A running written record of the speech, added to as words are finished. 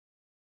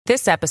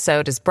This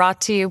episode is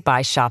brought to you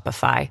by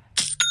Shopify.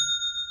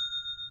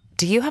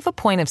 Do you have a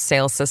point of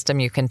sale system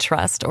you can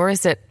trust, or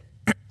is it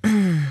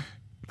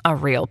a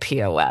real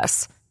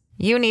POS?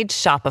 You need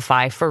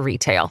Shopify for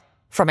retail.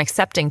 From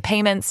accepting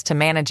payments to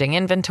managing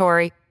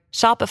inventory,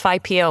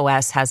 Shopify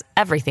POS has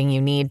everything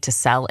you need to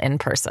sell in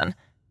person.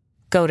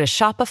 Go to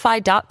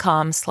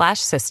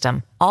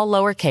shopify.com/system, all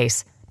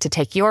lowercase, to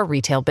take your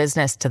retail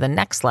business to the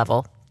next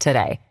level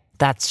today.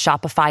 That's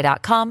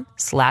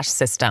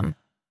shopify.com/system.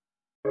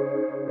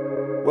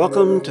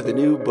 Welcome to the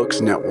New Books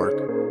Network.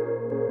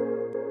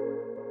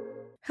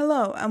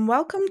 Hello, and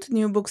welcome to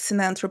New Books in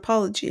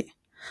Anthropology.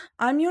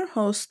 I'm your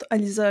host,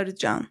 Aliza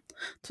Arıcan.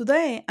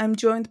 Today, I'm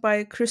joined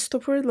by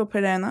Christopher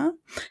Loperena,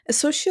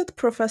 Associate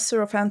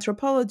Professor of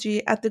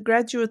Anthropology at the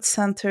Graduate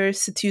Center,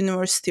 City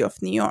University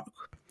of New York.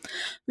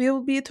 We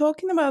will be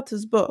talking about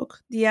his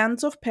book, The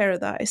Ends of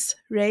Paradise: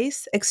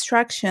 Race,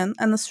 Extraction,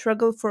 and the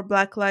Struggle for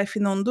Black Life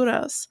in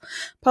Honduras,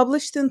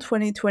 published in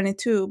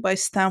 2022 by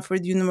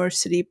Stanford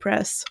University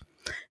Press.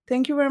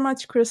 Thank you very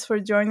much, Chris, for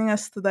joining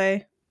us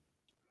today.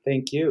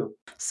 Thank you.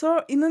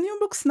 So, in the New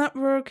Books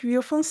Network, we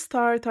often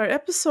start our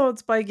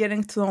episodes by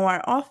getting to know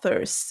our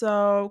authors.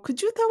 So,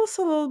 could you tell us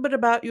a little bit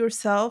about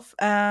yourself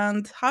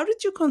and how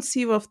did you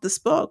conceive of this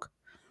book?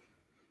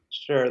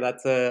 Sure,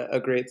 that's a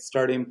great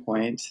starting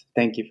point.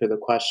 Thank you for the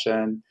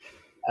question.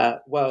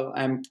 Well,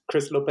 I'm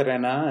Chris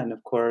Loperena, and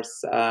of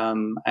course,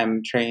 I'm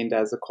trained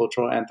as a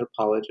cultural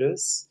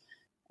anthropologist.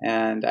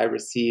 And I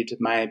received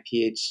my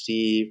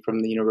PhD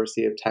from the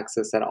University of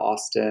Texas at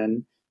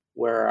Austin,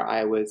 where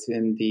I was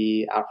in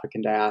the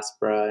African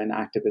diaspora and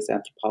activist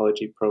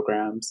anthropology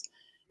programs.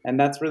 And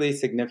that's really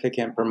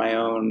significant for my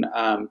own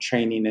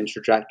training and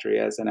trajectory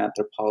as an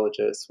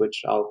anthropologist,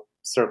 which I'll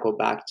circle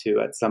back to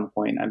at some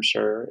point, I'm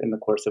sure, in the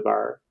course of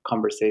our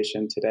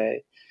conversation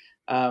today.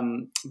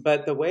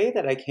 But the way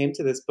that I came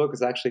to this book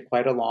is actually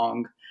quite a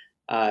long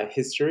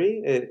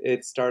history.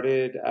 It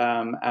started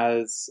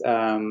as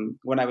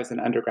when I was an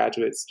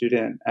undergraduate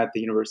student at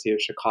the University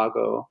of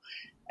Chicago,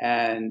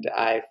 and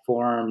I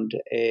formed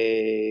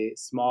a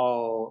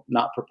small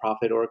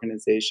not-for-profit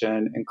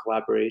organization in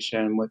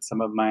collaboration with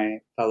some of my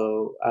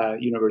fellow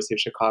University of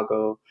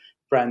Chicago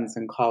friends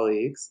and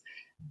colleagues.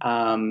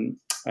 And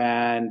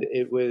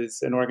it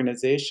was an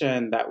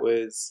organization that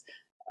was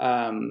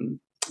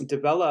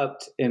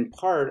developed in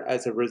part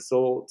as a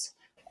result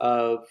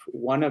of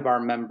one of our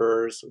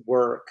members'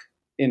 work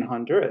in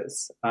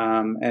Honduras.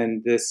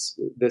 And this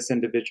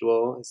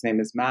individual, his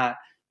name is Matt,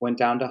 went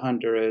down to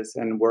Honduras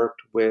and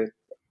worked with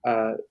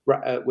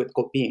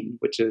COPIN,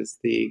 which is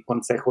the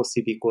Consejo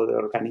Cívico de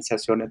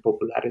Organizaciones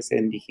Populares e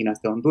Indígenas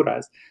de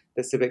Honduras,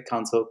 the Civic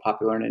Council of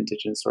Popular and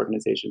Indigenous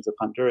Organizations of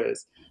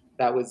Honduras.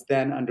 That was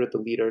then under the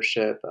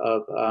leadership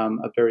of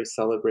a very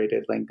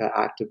celebrated Lenca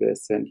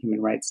activist and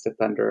human rights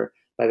defender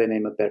by the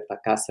name of Berta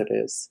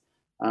Cáceres.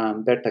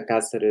 Berta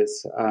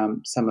Cáceres,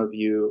 some of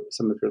your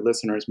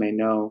listeners may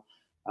know,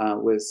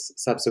 was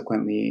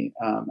subsequently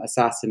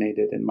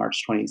assassinated in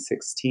March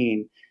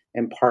 2016,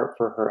 in part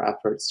for her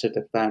efforts to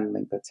defend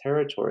Lenca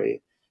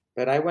territory.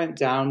 But I went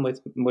down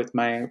with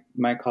my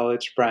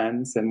college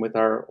friends and with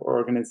our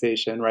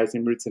organization,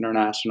 Rising Roots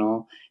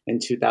International, in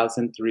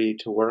 2003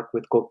 to work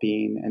with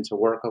COPIN and to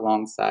work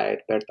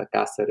alongside Berta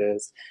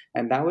Cáceres.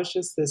 And that was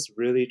just this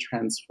really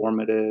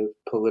transformative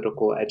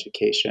political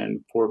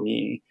education for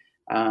me.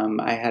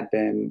 I had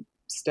been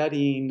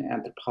studying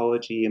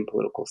anthropology and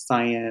political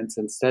science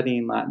and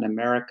studying Latin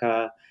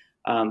America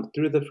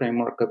through the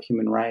framework of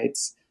human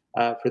rights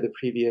for the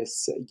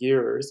previous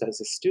years as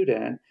a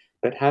student,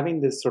 but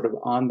having this sort of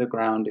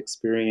on-the-ground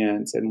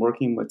experience and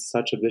working with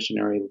such a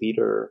visionary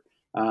leader,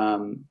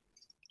 an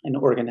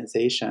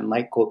organization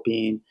like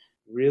COPIN,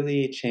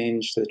 really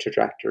changed the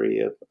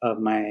trajectory of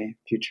my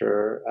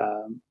future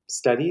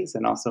studies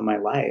and also my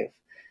life.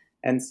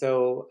 And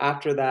so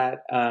after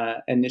that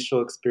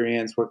initial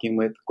experience working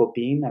with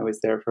COPIN, I was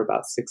there for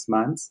about 6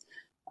 months.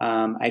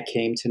 I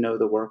came to know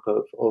the work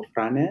of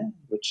OFRANE,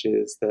 which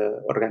is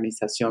the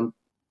Organización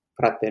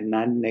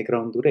Fraternal Negra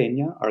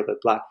Hondureña, or the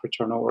Black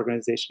Fraternal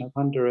Organization of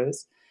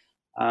Honduras,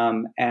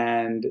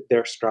 and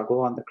their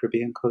struggle on the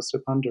Caribbean coast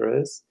of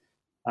Honduras.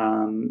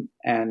 And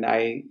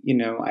I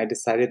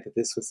decided that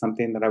this was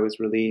something that I was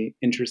really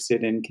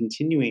interested in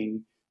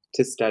continuing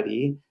to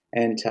study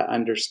and to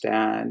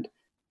understand.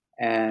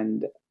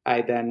 And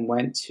I then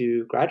went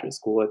to graduate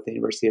school at the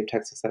University of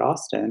Texas at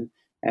Austin.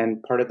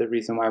 And part of the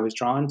reason why I was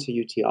drawn to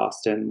UT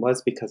Austin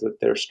was because of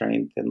their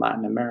strength in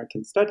Latin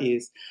American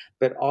studies,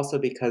 but also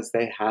because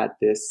they had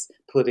this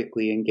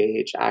politically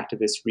engaged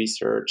activist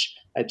research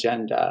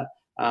agenda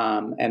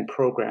and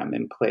program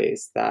in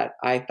place that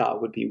I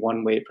thought would be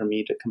one way for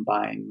me to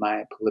combine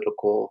my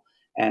political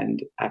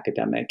and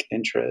academic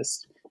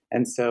interests.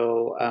 And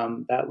so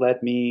that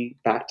led me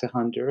back to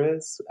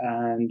Honduras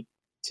and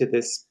to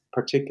this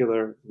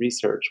particular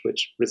research,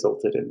 which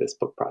resulted in this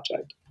book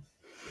project.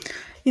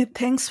 Yeah,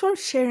 thanks for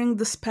sharing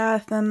this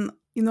path. And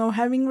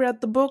having read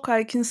the book,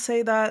 I can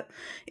say that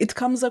it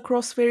comes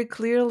across very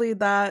clearly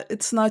that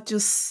it's not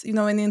just,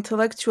 an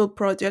intellectual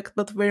project,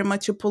 but very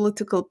much a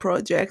political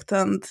project.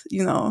 And,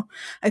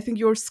 I think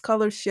your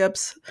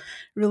scholarships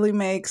really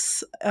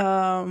makes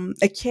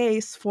a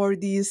case for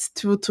these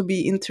two to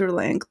be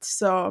interlinked.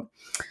 So,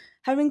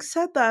 having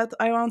said that,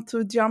 I want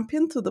to jump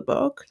into the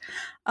book.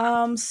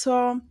 One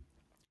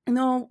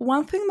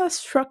thing that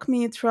struck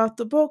me throughout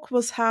the book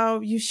was how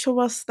you show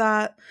us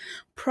that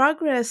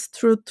progress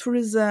through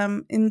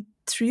tourism in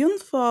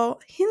Triunfo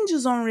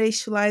hinges on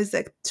racialized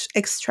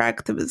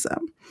extractivism.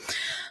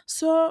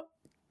 So,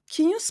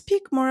 can you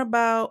speak more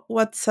about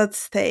what's at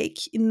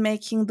stake in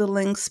making the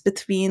links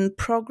between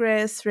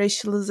progress,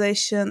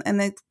 racialization,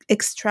 and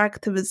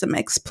extractivism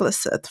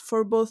explicit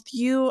for both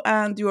you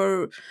and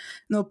your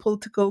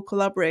political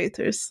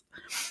collaborators?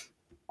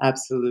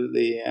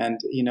 Absolutely. And,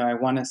 I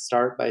want to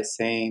start by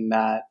saying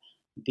that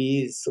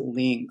these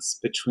links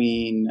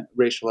between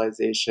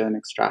racialization,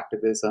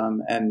 extractivism,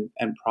 and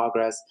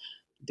progress,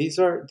 these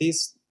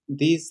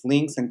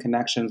links and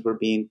connections were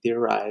being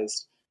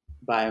theorized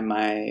by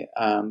my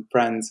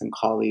friends and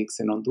colleagues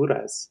in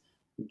Honduras.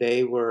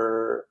 They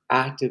were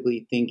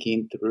actively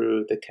thinking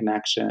through the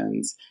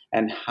connections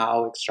and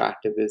how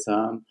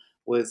extractivism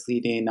was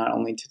leading not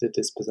only to the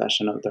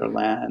dispossession of their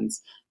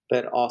lands,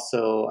 but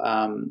also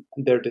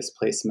their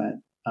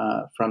displacement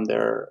from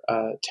their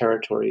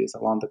territories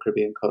along the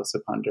Caribbean coast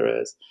of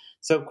Honduras.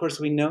 So, of course,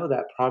 we know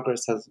that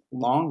progress has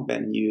long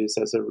been used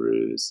as a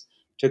ruse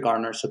to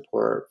garner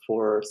support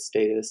for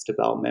statist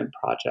development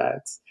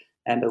projects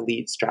and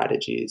elite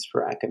strategies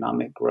for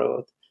economic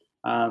growth.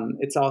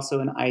 It's also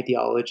an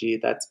ideology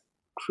that's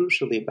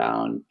crucially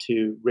bound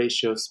to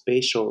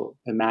ratio-spatial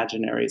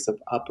imaginaries of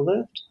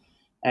uplift.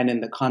 And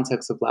in the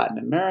context of Latin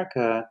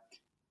America,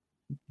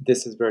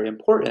 this is very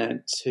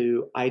important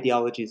to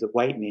ideologies of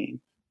whitening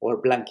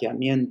or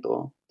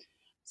blanqueamiento.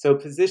 So,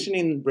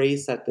 positioning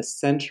race at the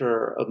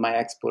center of my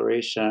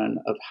exploration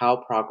of how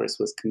progress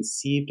was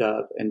conceived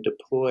of and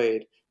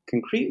deployed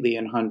concretely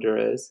in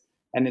Honduras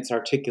and its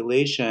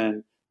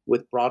articulation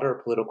with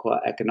broader political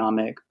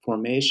economic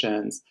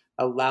formations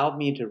allowed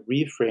me to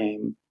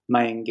reframe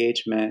my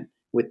engagement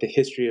with the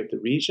history of the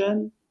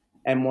region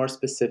and more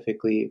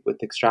specifically with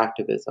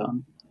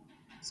extractivism.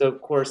 So,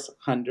 of course,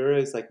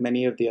 Honduras, like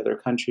many of the other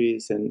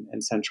countries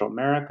in Central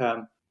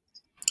America,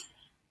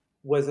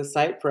 was a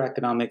site for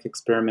economic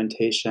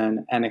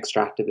experimentation and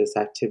extractivist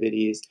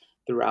activities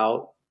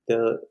throughout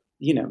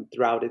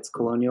throughout its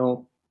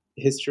colonial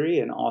history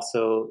and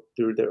also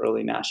through the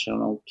early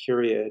national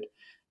period.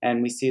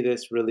 And we see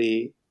this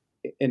really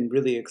in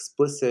really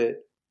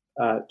explicit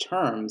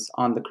terms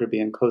on the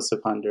Caribbean coast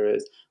of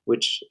Honduras,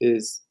 which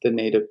is the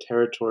native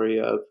territory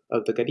of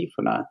the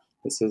Garifuna.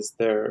 This is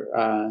their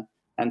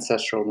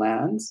ancestral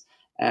lands,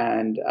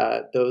 and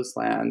those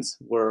lands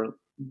were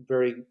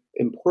very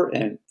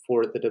important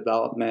for the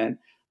development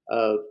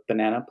of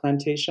banana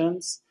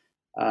plantations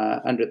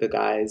under the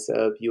guise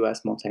of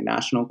U.S.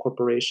 multinational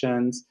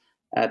corporations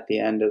at the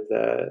end of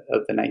the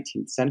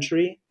 19th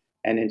century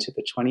and into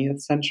the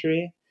 20th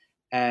century,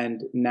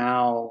 and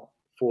now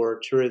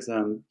for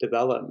tourism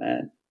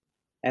development.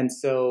 And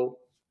so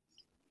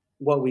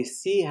what we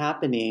see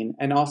happening,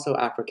 and also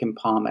African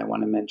palm, I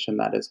want to mention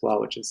that as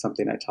well, which is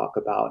something I talk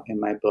about in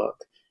my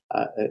book.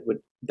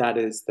 That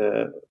is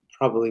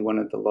probably one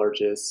of the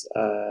largest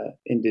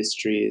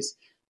industries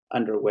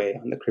underway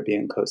on the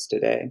Caribbean coast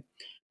today.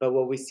 But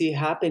what we see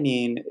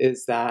happening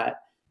is that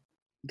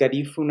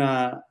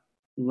Garifuna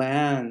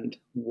land,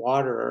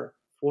 water,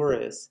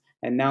 forests,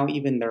 and now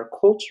even their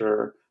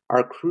culture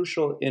are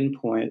crucial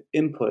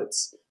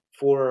inputs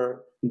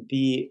for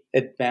the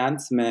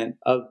advancement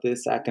of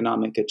this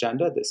economic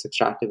agenda, this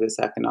extractivist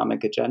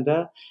economic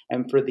agenda,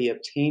 and for the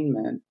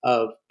attainment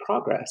of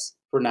progress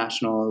for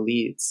national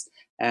elites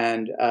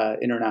and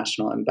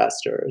international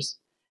investors.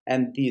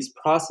 And these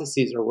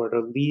processes are what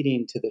are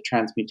leading to the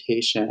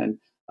transmutation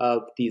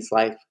of these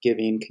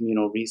life-giving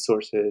communal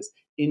resources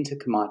into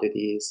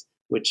commodities,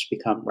 which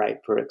become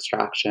ripe for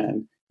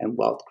extraction and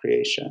wealth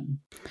creation.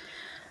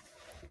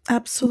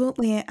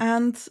 Absolutely.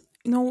 And,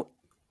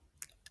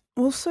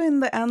 also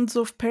in the Ends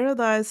of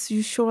Paradise,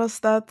 you show us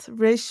that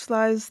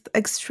racialized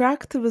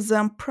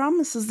extractivism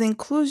promises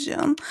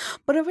inclusion,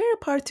 but a very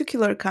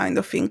particular kind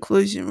of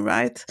inclusion,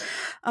 right?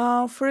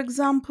 For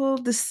example,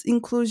 this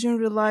inclusion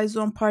relies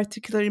on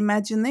particular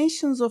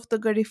imaginations of the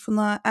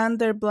Garifuna and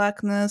their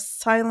blackness,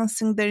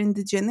 silencing their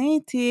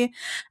indigeneity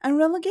and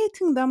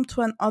relegating them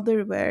to an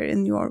otherwhere,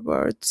 in your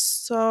words.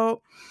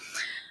 So,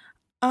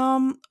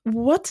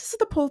 what is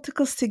the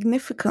political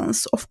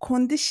significance of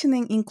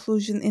conditioning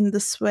inclusion in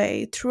this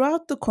way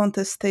throughout the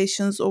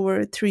contestations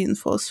over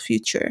Triunfo's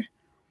future?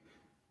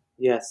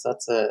 Yes,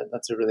 that's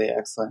a really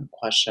excellent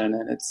question,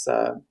 and it's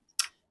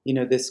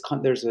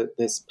there's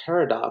this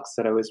paradox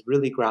that I was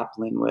really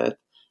grappling with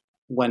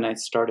when I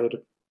started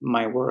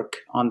my work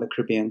on the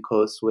Caribbean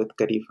coast with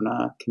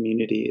Garifuna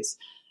communities,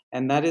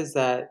 and that is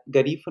that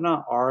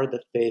Garifuna are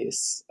the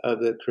face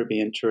of the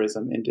Caribbean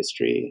tourism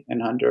industry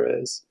in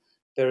Honduras.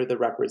 They're the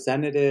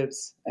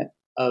representatives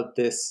of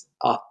this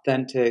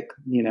authentic,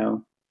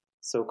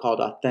 so-called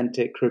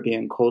authentic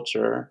Caribbean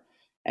culture,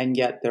 and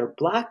yet their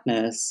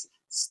Blackness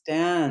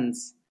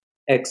stands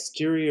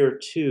exterior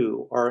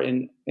to or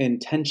in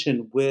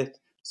tension with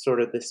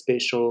sort of the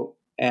spatial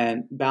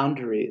and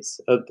boundaries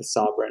of the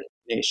sovereign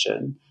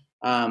nation.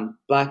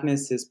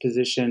 Blackness is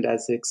positioned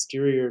as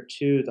exterior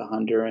to the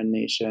Honduran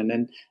nation,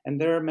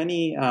 and there are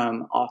many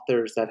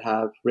authors that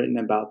have written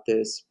about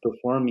this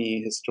before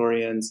me,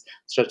 historians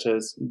such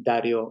as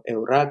Dario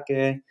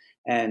Euraque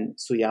and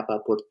Suyapa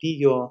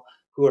Portillo,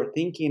 who are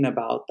thinking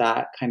about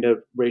that kind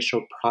of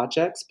racial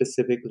project,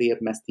 specifically of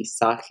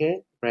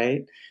mestizaje,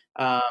 right?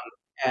 Um,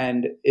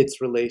 and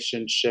its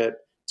relationship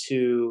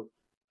to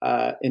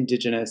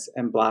indigenous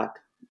and Black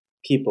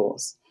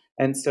peoples.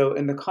 And so,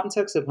 in the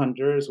context of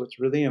Honduras, what's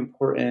really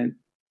important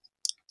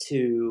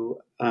to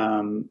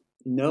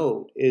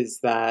note is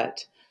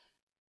that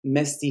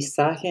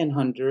mestizaje in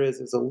Honduras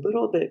is a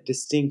little bit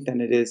distinct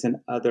than it is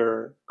in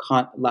other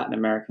Latin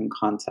American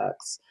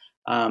contexts.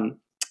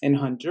 In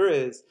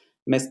Honduras,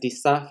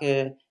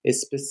 mestizaje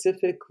is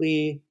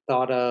specifically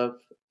thought of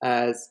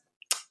as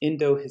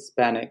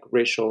Indo-Hispanic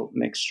racial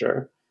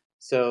mixture.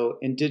 So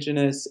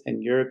indigenous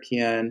and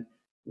European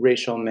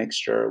racial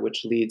mixture,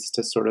 which leads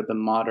to sort of the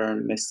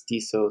modern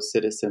mestizo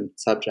citizen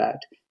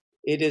subject.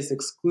 It is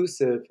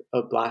exclusive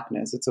of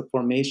Blackness. It's a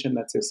formation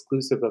that's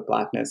exclusive of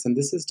Blackness. And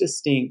this is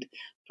distinct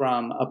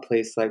from a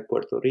place like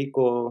Puerto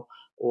Rico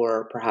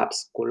or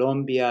perhaps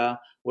Colombia,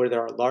 where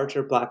there are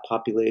larger Black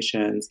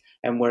populations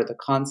and where the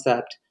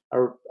concept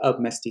of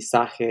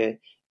mestizaje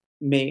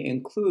may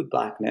include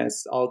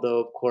Blackness, although,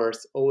 of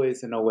course,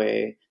 always in a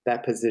way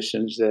that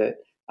positions it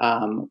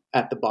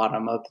at the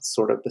bottom of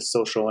sort of the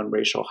social and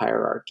racial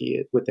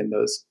hierarchy within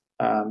those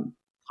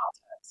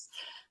contexts.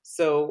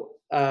 So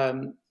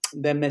the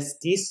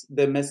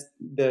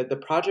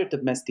project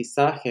of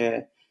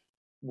mestizaje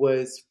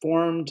was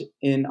formed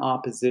in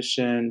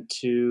opposition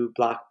to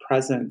Black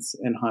presence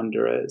in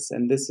Honduras.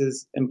 And this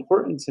is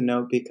important to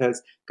note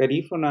because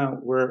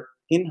Garifuna were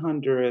in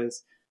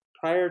Honduras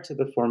prior to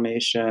the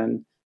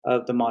formation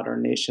of the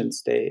modern nation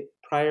state,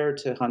 prior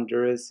to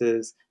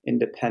Honduras's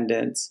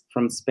independence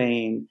from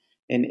Spain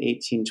in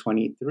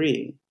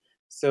 1823.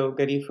 So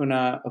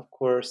Garifuna, of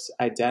course,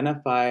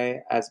 identify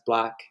as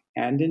Black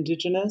and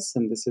Indigenous,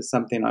 and this is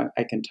something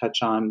I can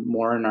touch on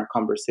more in our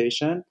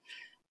conversation.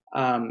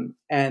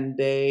 And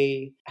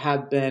they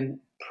have been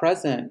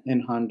present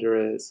in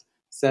Honduras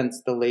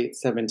since the late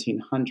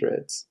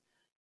 1700s.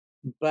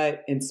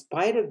 But in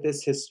spite of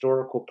this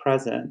historical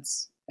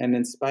presence, and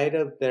in spite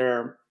of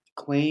their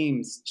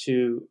claims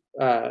to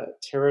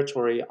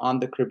territory on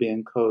the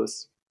Caribbean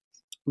coast,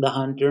 the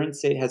Honduran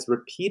state has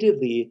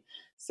repeatedly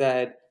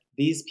said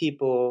these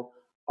people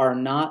are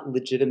not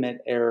legitimate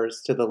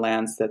heirs to the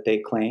lands that they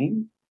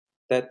claim,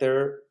 that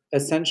they're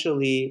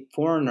essentially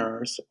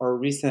foreigners or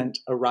recent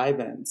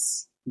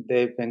arrivants.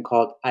 They've been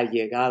called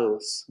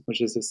allegados,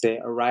 which is to say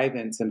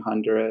arrivants in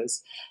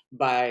Honduras,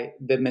 by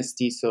the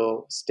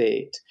mestizo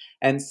state.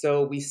 And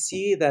so we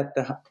see that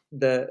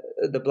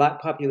the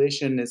Black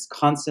population is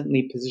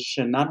constantly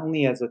positioned not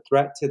only as a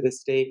threat to the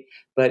state,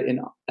 but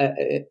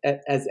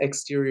as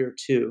exterior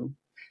to.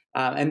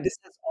 And this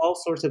has all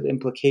sorts of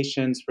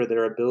implications for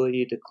their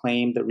ability to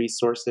claim the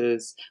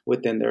resources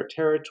within their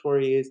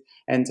territories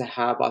and to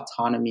have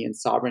autonomy and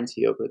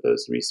sovereignty over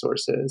those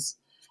resources.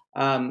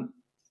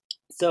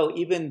 So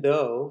even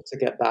though, to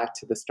get back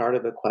to the start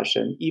of the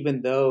question,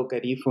 even though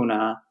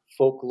Garifuna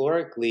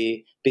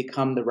folklorically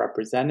become the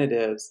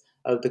representatives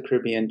of the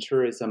Caribbean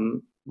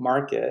tourism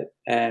market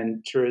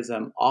and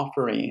tourism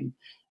offering,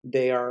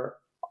 they are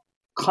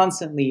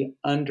constantly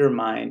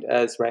undermined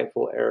as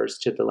rightful heirs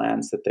to the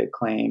lands that they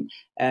claim.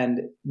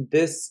 And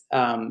this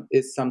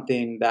is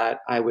something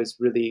that I was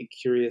really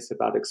curious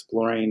about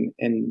exploring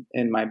in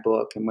my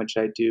book, in which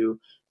I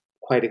do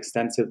quite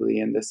extensively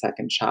in the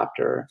second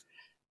chapter.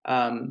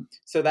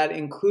 So that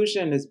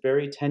inclusion is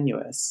very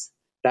tenuous.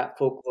 That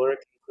folkloric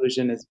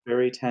inclusion is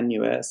very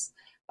tenuous,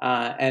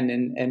 and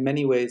in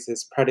many ways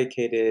is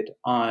predicated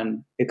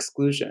on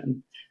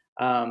exclusion.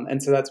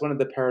 And so that's one of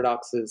the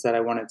paradoxes that I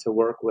wanted to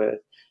work with.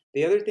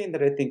 The other thing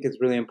that I think is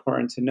really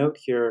important to note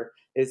here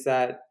is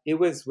that it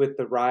was with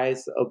the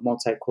rise of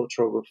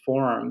multicultural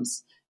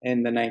reforms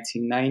in the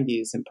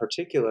 1990s in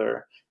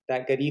particular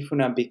that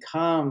Garifuna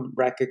become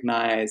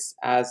recognized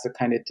as a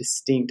kind of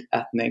distinct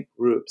ethnic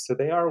group. So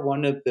they are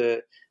one of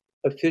the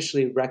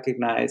officially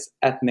recognized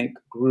ethnic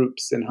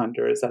groups in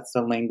Honduras. That's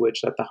the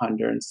language that the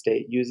Honduran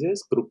state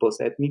uses, grupos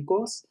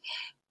étnicos.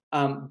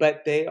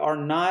 But they are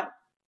not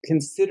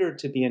considered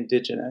to be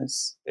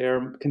indigenous.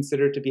 They're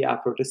considered to be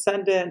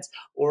Afro-descendants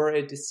or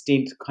a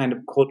distinct kind of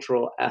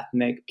cultural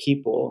ethnic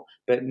people,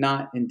 but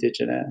not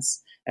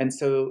indigenous. And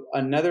so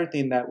another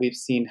thing that we've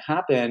seen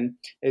happen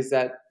is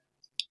that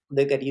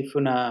the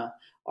Garifuna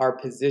are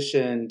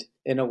positioned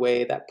in a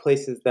way that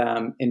places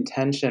them in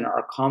tension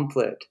or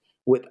conflict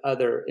with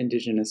other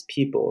indigenous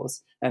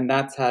peoples. And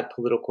that's had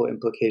political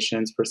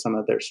implications for some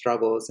of their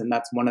struggles. And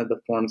that's one of the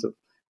forms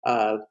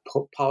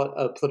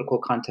political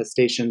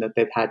contestation that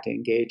they've had to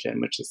engage in,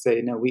 which is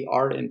say, no, we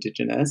are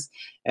indigenous,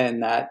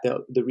 and that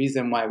the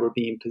reason why we're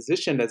being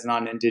positioned as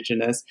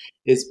non-indigenous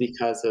is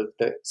because of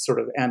the sort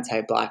of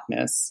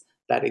anti-Blackness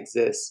that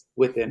exists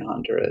within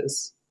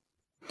Honduras.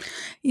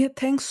 Yeah,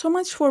 thanks so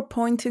much for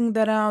pointing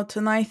that out.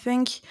 And I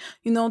think,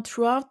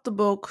 throughout the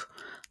book,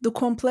 the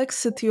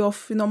complexity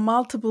of,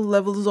 multiple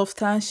levels of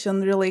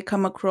tension really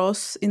come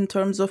across in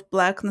terms of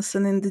Blackness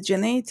and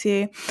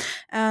indigeneity.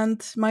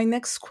 And my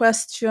next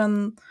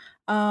question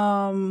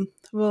will,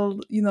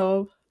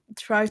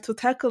 try to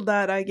tackle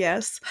that, I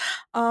guess.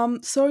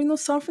 So,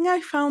 something I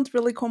found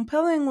really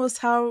compelling was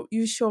how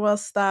you show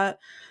us that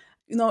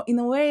in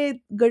a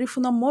way,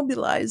 Garifuna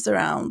mobilized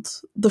around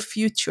the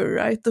future,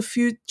 right? The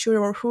future,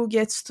 or who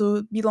gets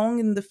to belong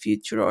in the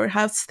future or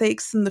have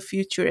stakes in the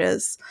future,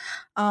 is,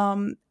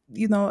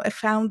 a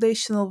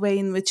foundational way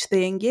in which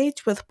they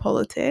engage with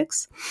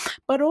politics.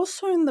 But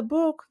also in the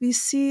book, we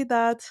see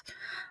that,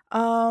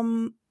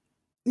 you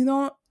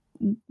know,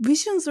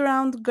 visions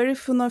around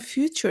Garifuna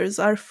futures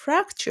are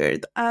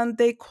fractured, and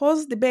they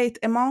cause debate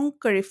among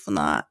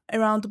Garifuna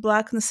around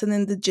Blackness and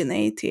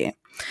indigeneity.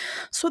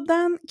 So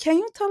then, can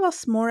you tell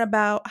us more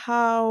about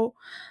how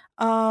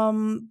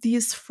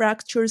these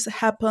fractures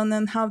happen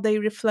and how they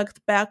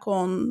reflect back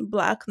on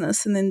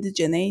Blackness and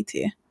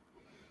indigeneity?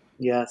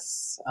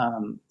 Yes.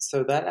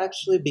 So that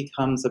actually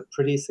becomes a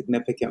pretty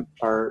significant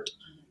part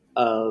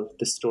of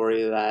the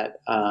story that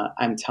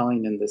I'm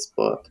telling in this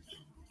book,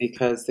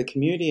 because the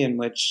community in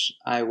which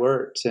I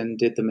worked and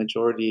did the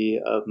majority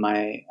of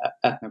my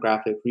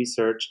ethnographic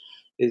research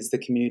is the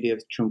community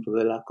of Triunfo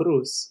de la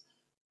Cruz,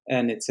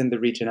 and it's in the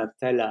region of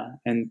Tela.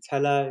 And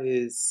Tela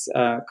is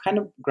kind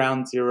of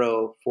ground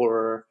zero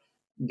for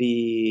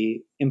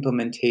the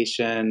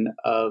implementation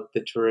of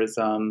the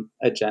tourism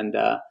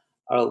agenda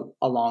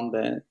along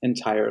the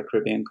entire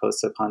Caribbean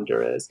coast of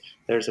Honduras.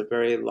 There's a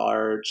very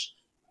large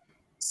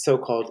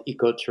so-called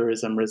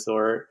ecotourism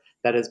resort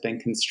that has been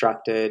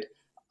constructed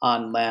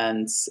on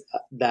lands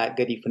that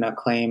Garifuna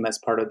claim as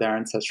part of their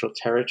ancestral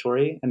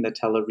territory in the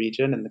Tela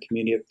region, in the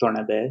community of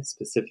Tornabé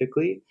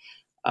specifically,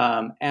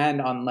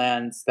 and on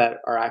lands that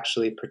are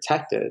actually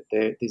protected.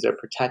 These are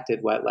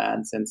protected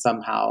wetlands, and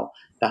somehow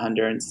the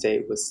Honduran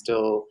state was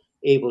still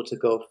able to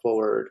go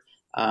forward,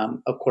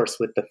 of course,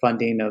 with the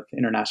funding of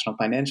international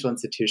financial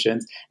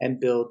institutions, and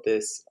build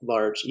this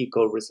large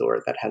eco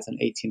resort that has an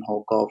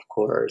 18-hole golf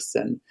course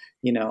and,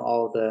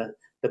 all the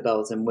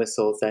bells and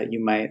whistles that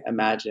you might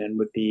imagine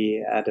would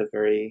be at a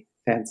very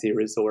fancy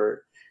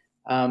resort.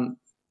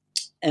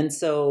 And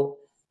so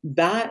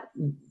that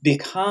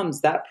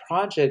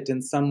project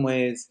in some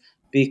ways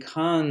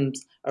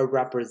becomes a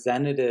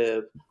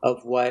representative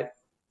of what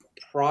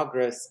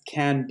progress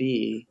can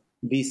be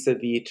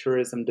vis-a-vis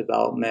tourism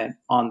development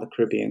on the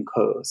Caribbean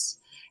coast.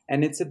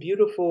 And it's a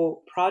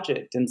beautiful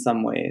project in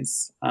some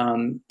ways.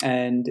 And,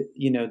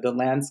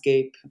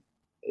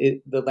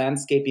 the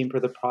landscaping for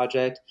the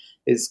project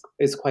is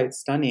quite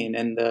stunning,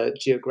 and the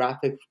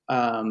geographic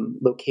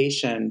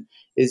location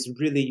is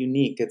really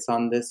unique. It's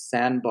on this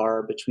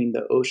sandbar between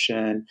the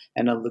ocean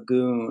and a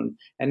lagoon,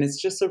 and it's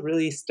just a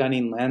really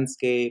stunning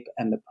landscape,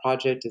 and the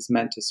project is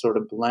meant to sort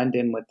of blend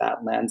in with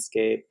that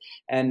landscape.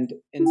 And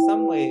in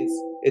some ways,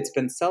 it's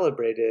been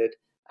celebrated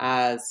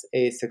as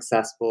a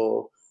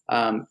successful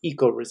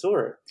eco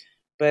resort.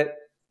 But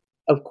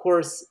of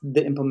course,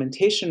 the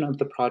implementation of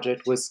the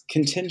project was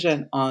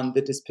contingent on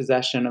the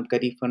dispossession of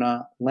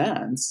Garifuna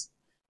lands.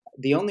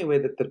 The only way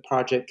that the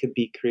project could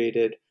be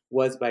created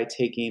was by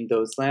taking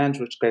those lands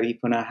which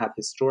Garifuna have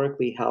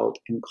historically held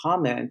in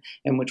common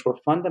and which were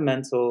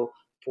fundamental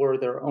for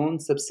their own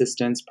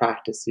subsistence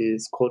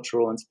practices,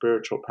 cultural and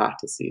spiritual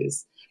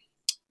practices.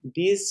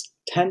 These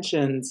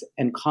tensions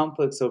and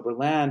conflicts over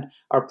land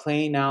are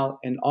playing out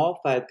in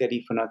all 5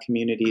 Garifuna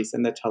communities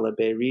in the Tela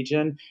Bay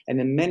region and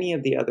in many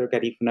of the other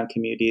Garifuna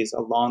communities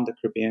along the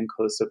Caribbean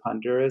coast of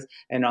Honduras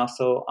and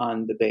also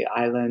on the Bay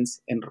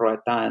Islands in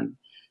Roatan.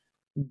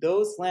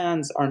 Those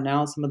lands are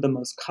now some of the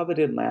most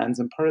coveted lands,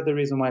 and part of the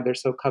reason why they're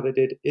so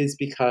coveted is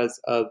because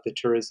of the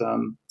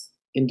tourism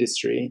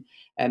industry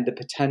and the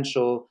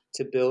potential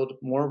to build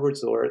more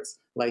resorts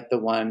like the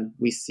one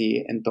we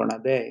see in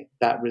Tornabé.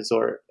 That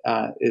resort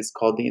is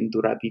called the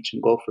Endura Beach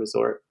and Golf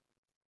Resort.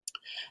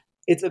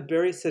 It's a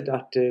very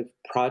seductive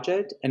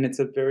project, and it's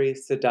a very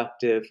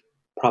seductive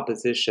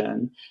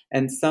proposition.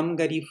 And some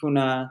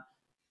Garifuna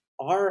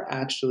are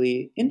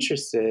actually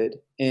interested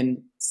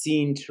in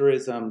seeing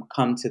tourism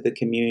come to the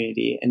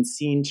community and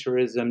seeing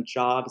tourism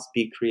jobs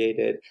be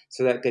created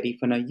so that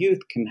Garifuna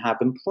youth can have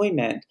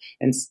employment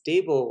and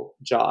stable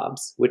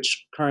jobs,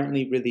 which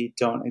currently really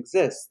don't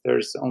exist.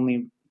 There's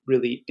only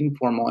really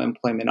informal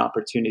employment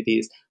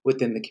opportunities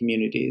within the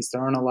communities.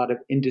 There aren't a lot of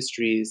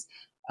industries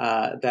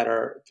that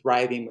are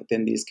thriving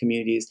within these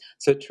communities.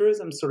 So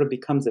tourism sort of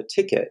becomes a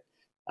ticket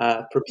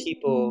for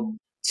people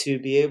to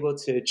be able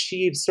to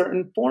achieve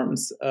certain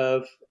forms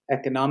of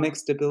economic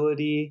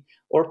stability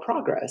or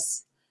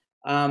progress.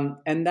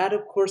 And that,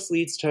 of course,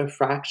 leads to a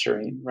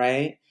fracturing,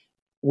 right?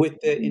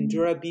 With the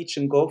Indura Beach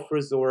and Gulf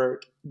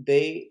Resort,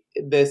 the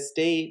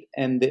state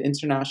and the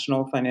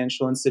international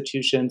financial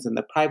institutions and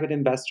the private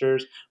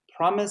investors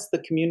promised the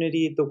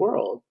community the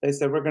world. They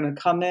said, we're going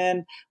to come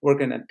in, we're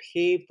going to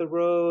pave the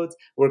roads,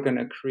 we're going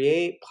to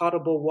create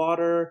potable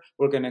water,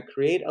 we're going to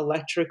create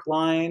electric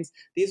lines.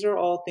 These are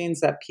all things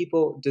that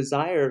people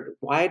desired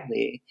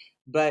widely,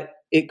 but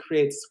it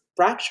creates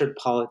fractured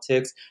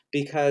politics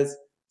because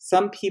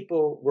some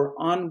people were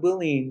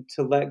unwilling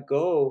to let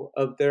go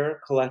of their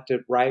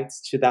collective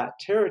rights to that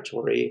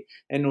territory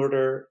in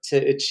order to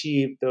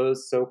achieve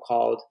those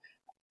so-called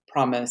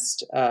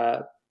promised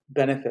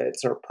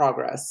benefits or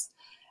progress.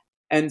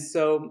 And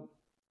so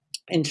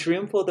in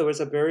Triunfo, there was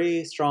a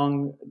very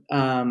strong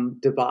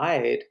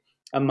divide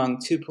among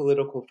two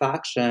political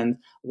factions,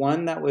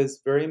 one that was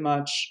very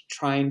much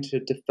trying to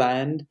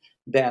defend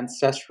the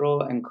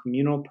ancestral and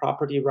communal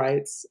property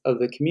rights of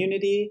the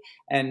community,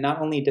 and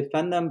not only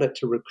defend them, but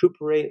to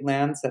recuperate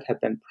lands that had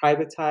been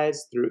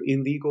privatized through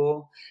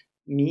illegal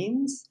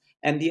means.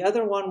 And the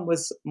other one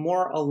was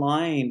more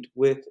aligned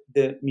with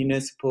the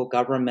municipal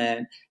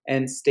government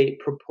and state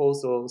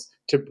proposals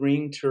to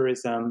bring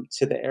tourism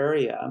to the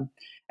area.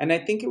 And I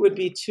think it would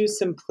be too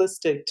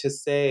simplistic to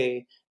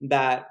say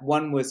that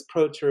one was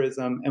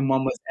pro-tourism and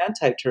one was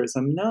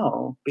anti-tourism.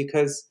 No,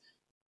 because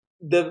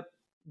the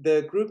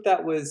group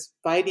that was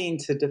fighting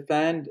to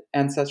defend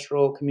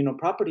ancestral communal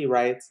property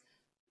rights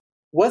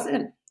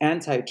wasn't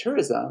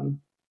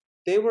anti-tourism.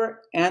 They were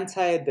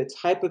anti the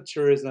type of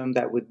tourism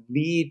that would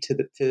lead to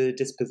the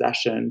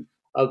dispossession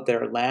of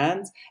their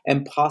lands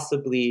and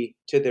possibly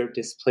to their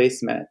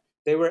displacement.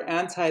 They were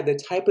anti the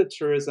type of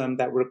tourism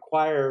that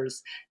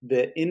requires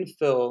the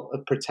infill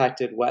of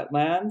protected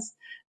wetlands,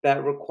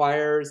 that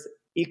requires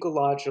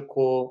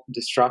ecological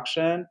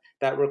destruction,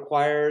 that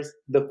requires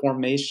the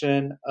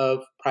formation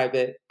of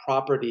private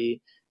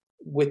property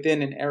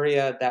within an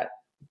area that,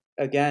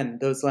 again,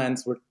 those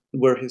lands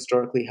were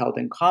historically held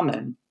in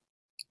common.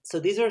 So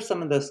these are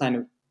some of the kind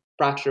of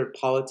fractured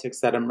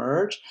politics that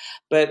emerge.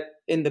 But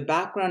in the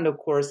background, of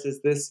course,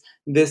 is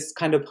this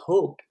kind of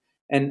hope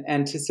and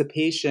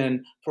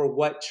anticipation for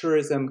what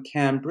tourism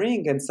can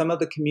bring. And some of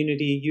the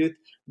community youth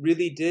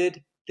really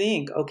did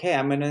think, okay,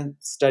 I'm going to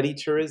study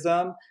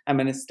tourism, I'm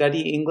going to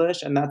study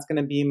English, and that's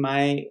going to be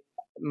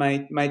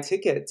my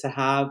ticket to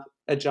have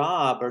a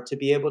job or to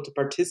be able to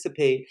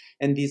participate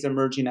in these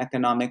emerging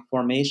economic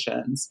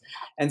formations.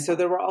 And so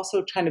there were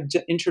also kind of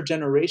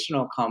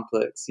intergenerational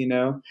conflicts,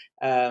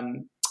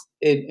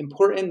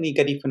 importantly,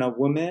 Garifuna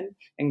women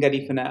and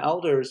Garifuna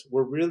elders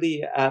were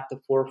really at the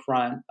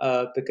forefront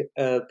of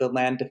the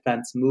land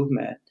defense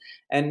movement.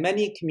 And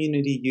many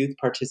community youth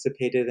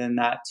participated in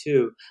that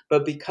too.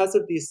 But because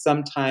of these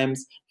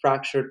sometimes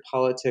fractured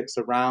politics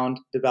around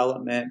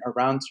development,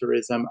 around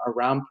tourism,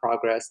 around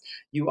progress,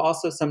 you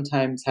also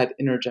sometimes had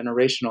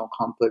intergenerational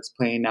conflicts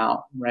playing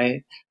out,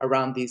 right?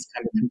 Around these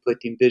kind of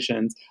conflicting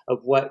visions of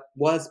what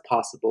was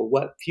possible,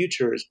 what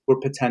futures were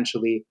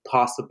potentially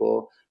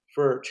possible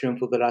for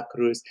Triunfo de la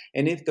Cruz,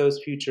 and if those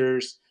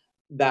futures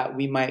that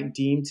we might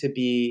deem to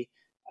be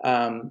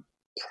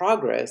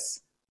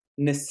progress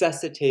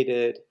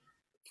necessitated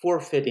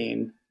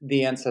forfeiting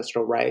the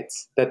ancestral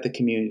rights that the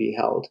community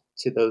held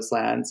to those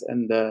lands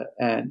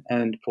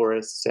and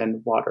forests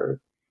and water.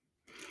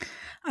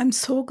 I'm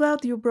so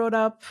glad you brought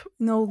up,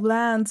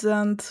 lands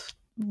and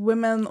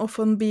women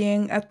often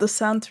being at the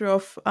center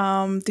of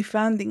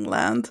defending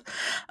land,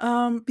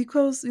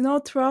 because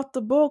throughout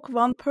the book,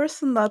 one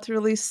person that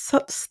really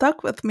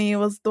stuck with me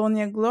was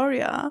Doña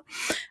Gloria,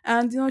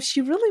 and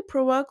she really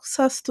provokes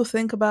us to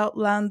think about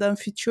land and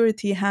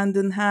futurity hand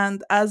in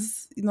hand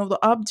as the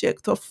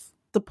object of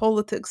the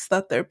politics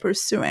that they're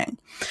pursuing.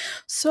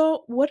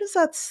 So, what is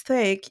at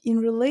stake in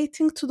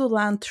relating to the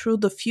land through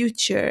the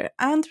future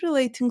and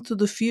relating to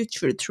the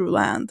future through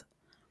land?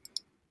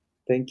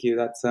 Thank you.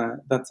 That's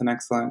an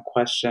excellent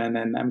question,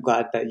 and I'm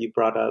glad that you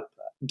brought up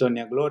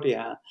Doña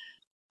Gloria.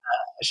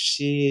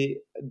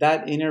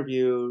 That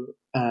interview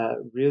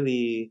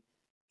really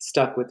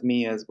stuck with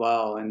me as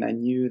well, and I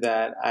knew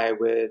that I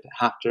would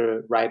have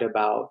to write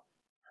about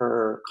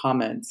her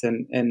comments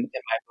in my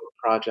book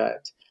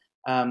project.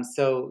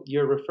 So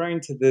you're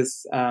referring to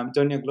this.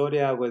 Doña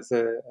Gloria was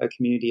a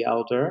community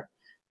elder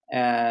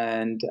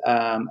and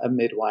a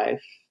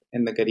midwife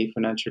in the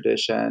Garifuna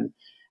tradition.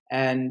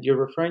 And you're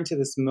referring to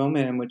this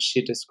moment in which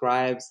she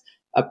describes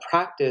a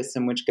practice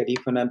in which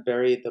Garifuna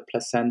bury the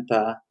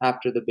placenta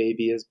after the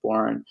baby is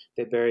born.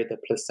 They bury the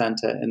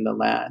placenta in the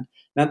land.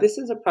 Now, this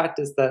is a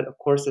practice that, of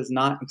course, is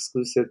not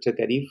exclusive to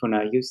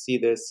Garifuna. You see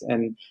this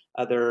in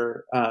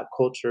other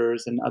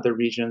cultures and other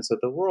regions of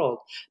the world.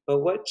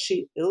 But what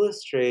she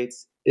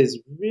illustrates is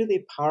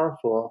really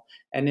powerful.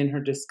 And in her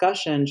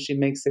discussion, she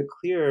makes it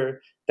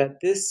clear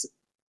that this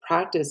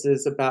practice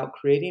is about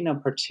creating a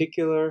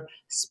particular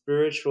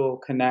spiritual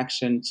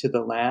connection to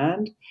the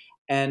land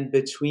and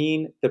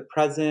between the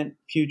present,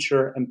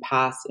 future, and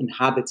past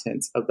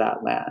inhabitants of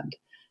that land.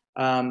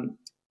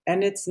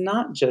 And it's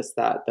not just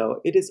that, though.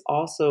 It is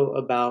also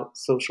about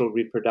social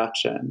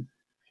reproduction.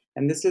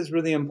 And this is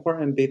really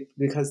important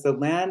because the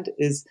land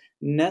is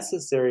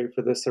necessary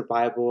for the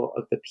survival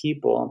of the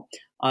people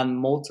on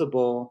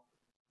multiple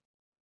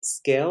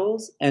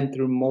scales and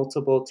through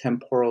multiple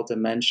temporal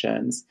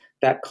dimensions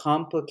that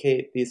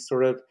complicate these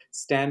sort of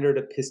standard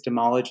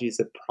epistemologies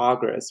of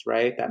progress,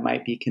 right? That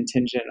might be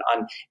contingent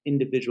on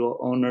individual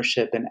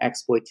ownership and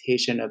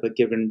exploitation of a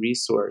given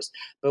resource.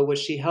 But what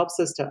she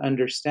helps us to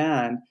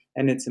understand,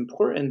 and it's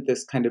important,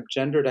 this kind of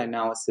gendered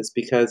analysis,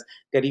 because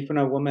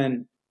Garifuna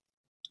women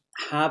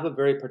have a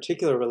very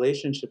particular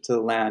relationship to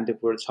the land. If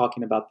we're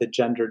talking about the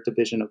gender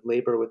division of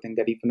labor within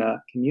Garifuna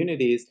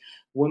communities,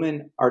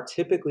 women are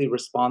typically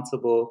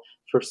responsible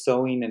for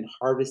sowing and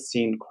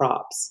harvesting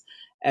crops.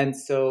 And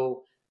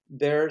so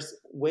there's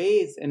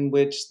ways in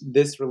which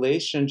this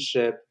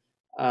relationship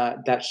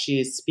that she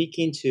is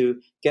speaking to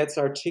gets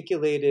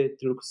articulated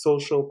through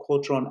social,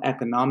 cultural, and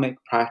economic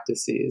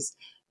practices.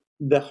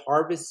 The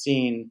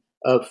harvesting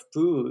of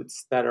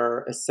foods that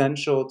are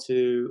essential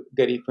to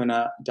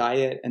Garifuna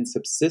diet and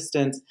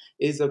subsistence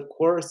is, of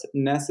course,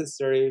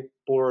 necessary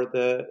for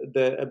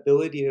the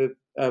ability of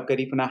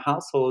Garifuna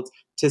households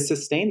to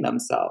sustain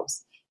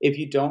themselves. If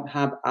you don't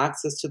have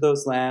access to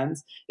those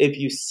lands, if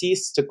you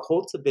cease to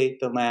cultivate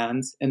the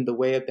lands in the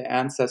way of the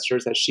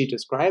ancestors as she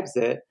describes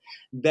it,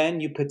 then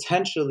you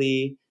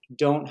potentially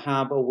don't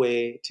have a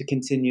way to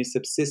continue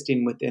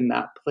subsisting within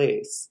that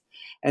place.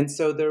 And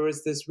so there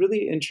was this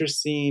really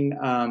interesting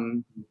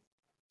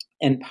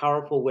and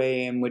powerful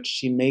way in which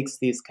she makes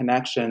these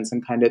connections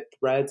and kind of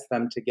threads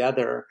them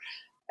together,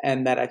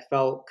 and that I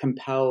felt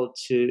compelled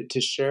to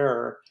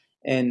share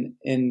in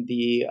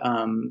the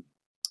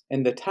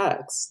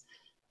text.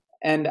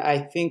 And I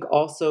think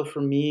also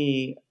for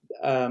me,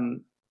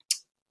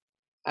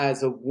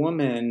 as a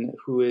woman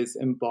who is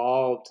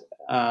involved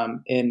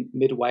in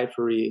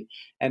midwifery,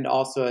 and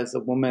also as a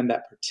woman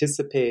that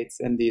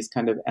participates in these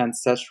kind of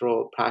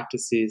ancestral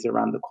practices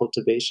around the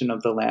cultivation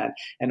of the land,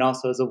 and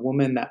also as a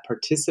woman that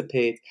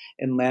participates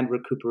in land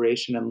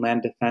recuperation and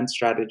land defense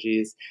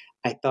strategies,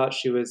 I thought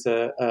she was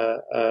a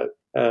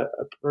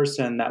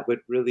person that would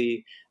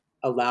really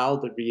allow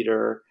the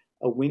reader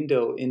a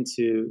window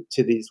into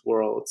these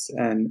worlds.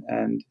 And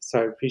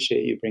so I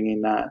appreciate you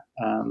bringing that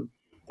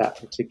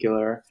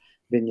particular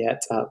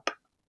vignette up.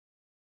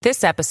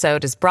 This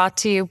episode is brought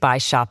to you by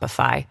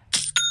Shopify.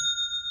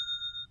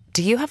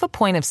 Do you have a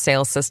point of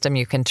sale system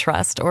you can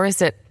trust, or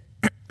is it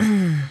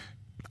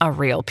a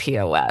real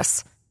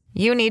POS?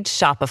 You need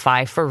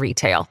Shopify for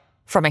retail.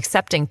 From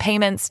accepting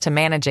payments to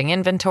managing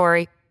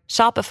inventory,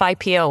 Shopify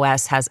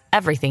POS has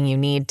everything you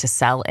need to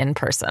sell in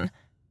person.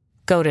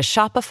 Go to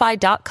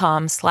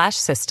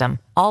shopify.com/system,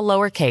 all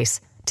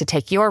lowercase, to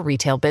take your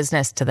retail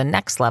business to the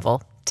next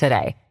level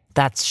today.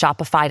 That's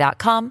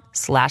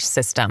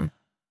shopify.com/system.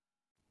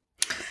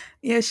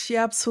 Yes, she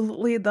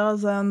absolutely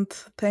does. And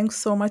thanks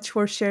so much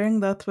for sharing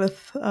that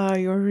with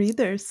your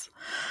readers.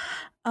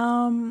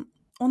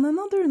 On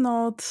another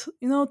note,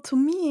 to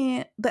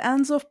me, The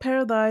Ends of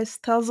Paradise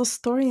tells a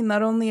story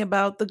not only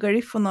about the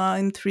Garifuna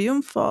in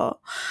Triunfo,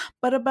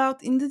 but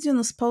about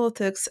indigenous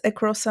politics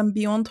across and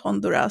beyond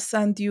Honduras.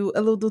 And you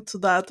alluded to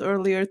that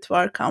earlier to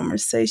our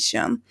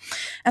conversation.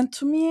 And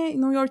to me,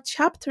 your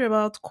chapter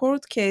about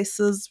court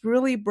cases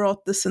really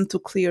brought this into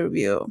clear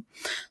view.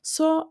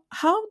 So,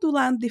 how do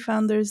land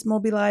defenders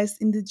mobilize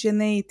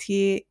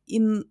indigeneity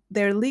in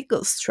their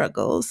legal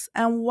struggles?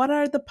 And what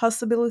are the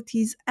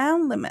possibilities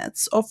and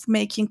limits of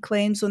making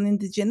claims on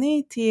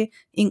indigeneity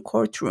in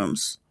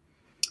courtrooms?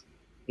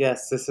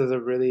 Yes, this is a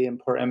really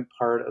important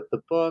part of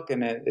the book,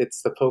 and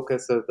it's the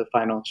focus of the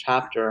final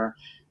chapter.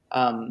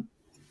 I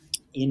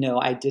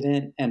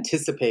didn't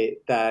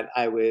anticipate that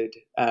I would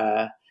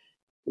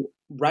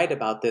write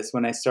about this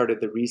when I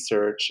started the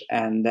research,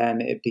 and then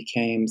it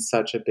became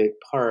such a big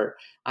part.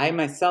 I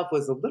myself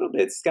was a little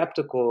bit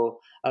skeptical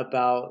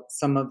about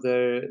some of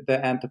the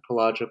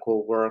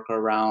anthropological work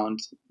around,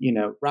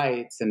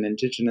 rights and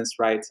indigenous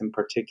rights in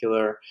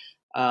particular.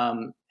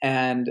 And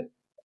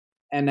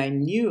I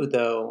knew,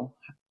 though,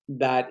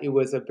 that it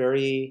was a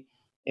very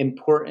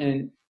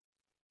important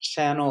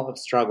channel of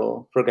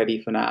struggle for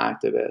Garifuna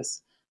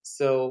activists.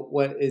 So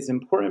what is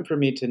important for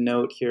me to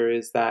note here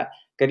is that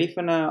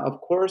Garifuna, of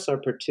course, are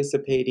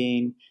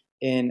participating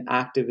in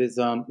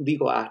activism,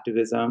 legal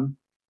activism,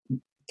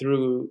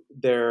 through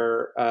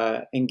their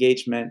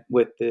engagement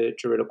with the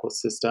juridical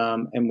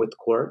system and with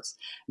courts,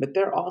 but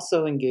they're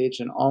also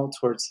engaged in all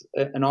sorts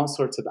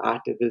of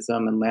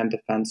activism and land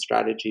defense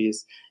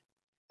strategies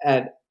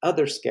at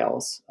other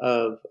scales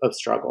of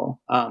struggle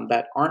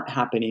that aren't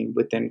happening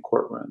within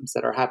courtrooms,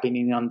 that are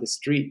happening on the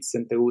streets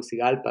in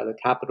Tegucigalpa, the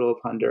capital of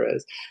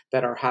Honduras,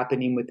 that are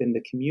happening within the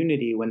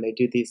community when they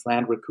do these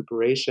land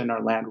recuperation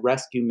or land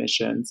rescue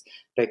missions.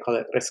 They call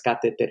it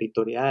rescate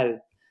territorial.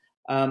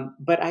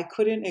 But I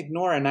couldn't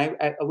ignore, and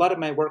a lot of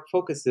my work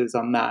focuses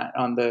on that,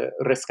 on the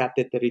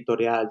rescate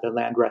territorial, the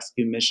land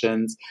rescue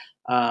missions,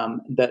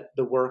 the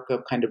work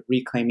of kind of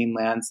reclaiming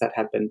lands that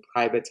have been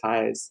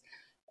privatized,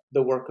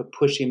 the work of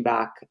pushing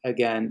back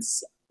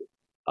against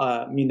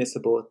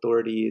municipal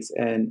authorities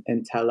in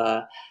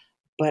Tela.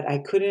 But I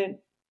couldn't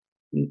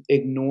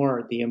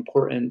ignore the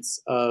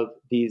importance of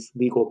these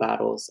legal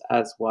battles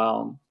as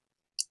well.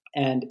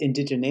 And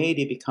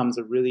indigeneity becomes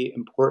a really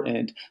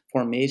important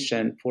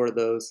formation for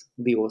those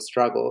legal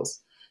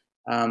struggles.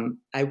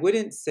 I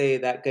wouldn't say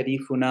that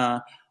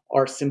Garifuna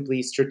are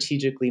simply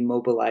strategically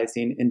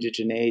mobilizing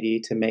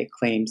indigeneity to make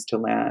claims to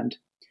land.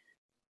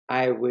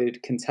 I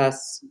would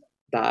contest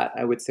that.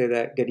 I would say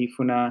that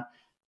Garifuna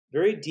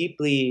very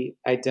deeply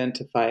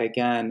identify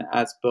again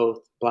as both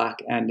Black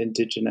and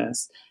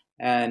Indigenous.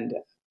 And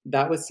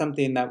that was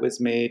something that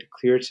was made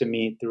clear to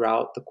me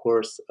throughout the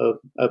course of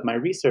my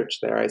research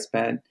there. I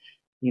spent,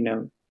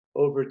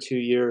 over 2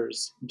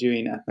 years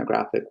doing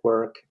ethnographic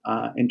work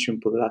in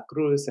Chumpo de la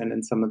Cruz and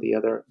in some of the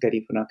other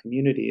Garifuna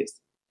communities.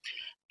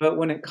 But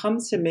when it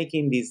comes to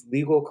making these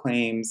legal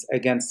claims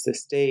against the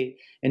state,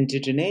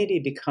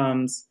 indigeneity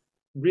becomes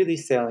really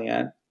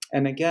salient.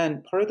 And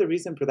again, part of the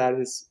reason for that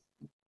is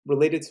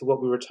related to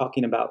what we were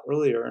talking about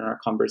earlier in our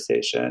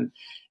conversation,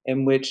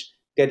 in which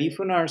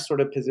Garifuna are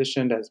sort of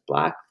positioned as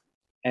Black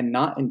and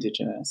not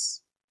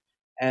Indigenous.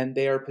 And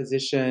they are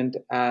positioned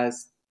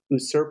as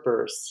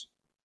usurpers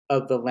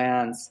of the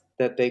lands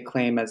that they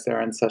claim as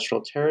their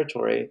ancestral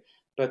territory,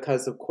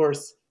 because, of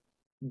course,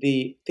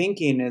 the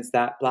thinking is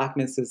that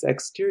Blackness is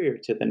exterior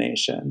to the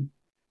nation,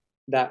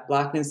 that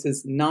Blackness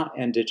is not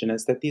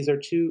Indigenous, that these are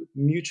two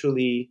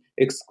mutually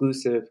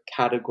exclusive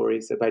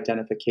categories of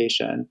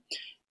identification.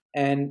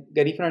 And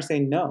Garifuna are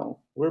saying, no,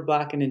 we're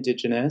Black and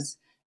Indigenous,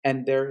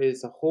 and there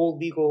is a whole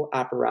legal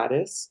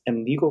apparatus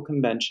and legal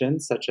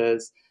conventions, such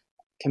as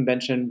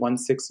Convention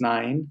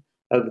 169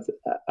 of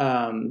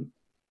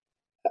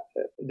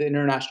the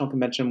International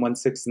Convention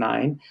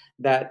 169,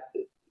 that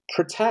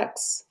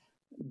protects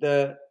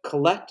the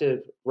collective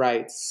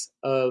rights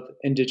of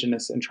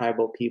Indigenous and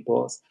tribal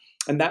peoples.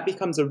 And that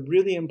becomes a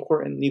really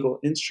important legal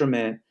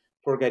instrument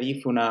for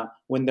Garifuna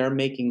when they're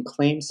making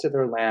claims to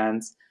their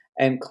lands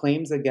and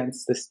claims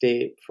against the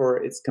state for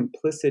its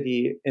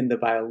complicity in the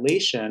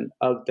violation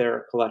of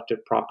their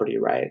collective property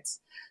rights.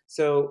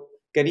 So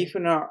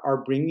Garifuna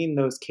are bringing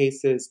those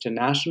cases to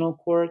national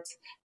courts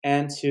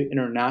and to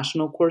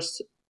international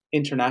courts,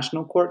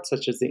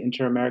 such as the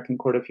Inter-American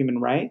Court of Human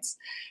Rights.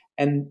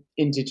 And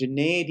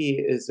indigeneity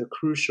is a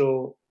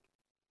crucial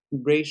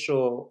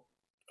racial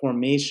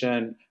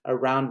formation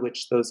around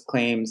which those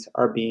claims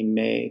are being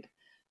made.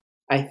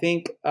 I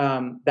think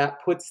that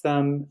puts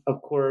them,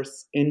 of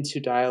course, into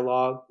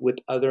dialogue with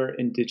other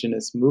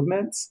Indigenous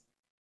movements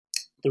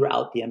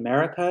throughout the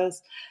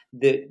Americas.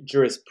 The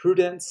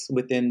jurisprudence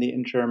within the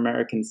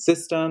inter-American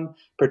system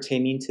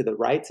pertaining to the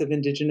rights of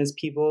Indigenous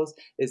peoples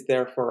is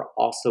therefore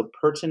also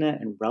pertinent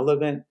and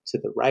relevant to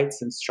the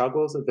rights and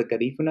struggles of the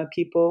Garifuna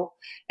people.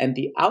 And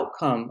the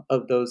outcome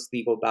of those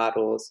legal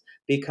battles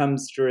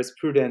becomes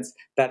jurisprudence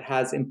that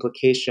has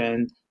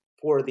implication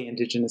for the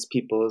Indigenous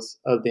peoples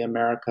of the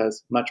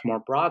Americas much more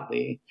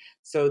broadly.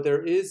 So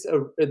there is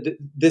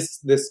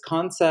this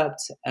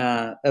concept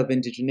of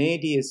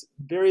indigeneity is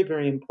very,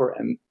 very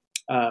important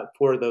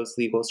for those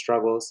legal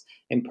struggles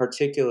in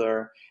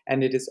particular.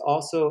 And it is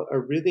also a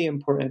really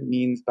important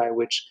means by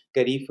which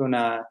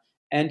Garifuna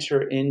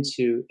enter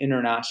into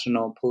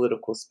international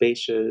political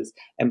spaces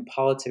and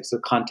politics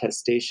of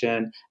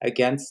contestation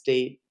against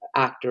state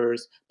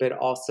actors, but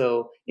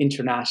also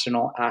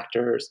international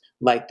actors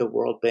like the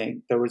World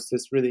Bank. There was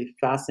this really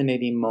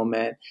fascinating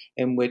moment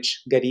in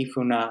which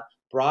Garifuna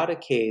brought a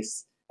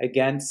case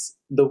against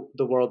the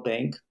World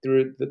Bank.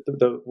 Through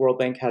the World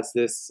Bank has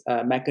this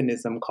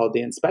mechanism called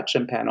the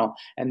inspection panel,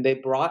 and they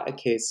brought a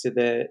case to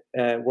the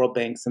World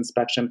Bank's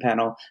inspection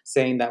panel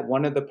saying that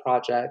one of the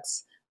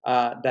projects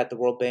that the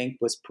World Bank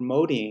was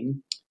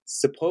promoting,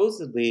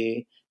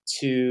 supposedly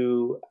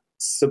to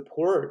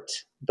support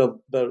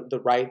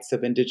the rights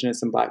of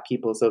Indigenous and Black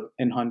peoples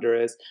in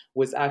Honduras,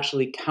 was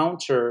actually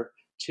counter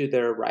to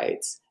their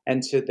rights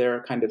and to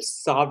their kind of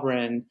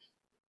sovereign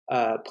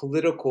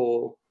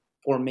political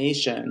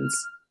formations,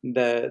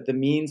 the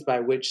means by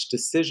which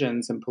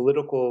decisions and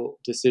political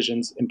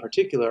decisions in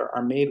particular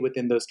are made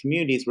within those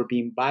communities were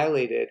being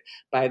violated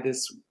by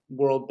this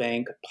World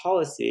Bank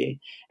policy.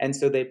 And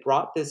so they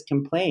brought this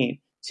complaint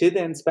to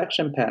the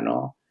inspection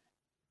panel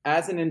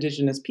as an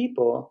Indigenous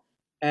people,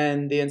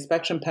 and the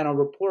inspection panel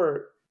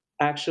report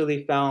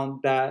actually found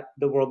that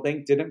the World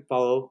Bank didn't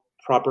follow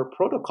proper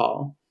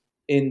protocol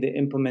in the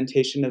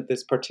implementation of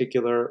this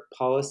particular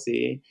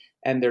policy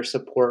and their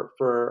support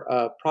for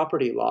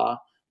property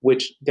law,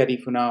 which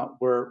Garifuna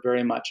were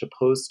very much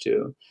opposed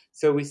to.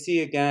 So we see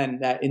again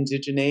that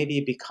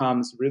indigeneity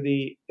becomes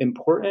really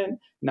important,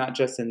 not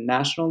just in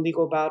national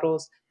legal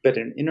battles, but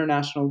in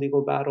international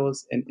legal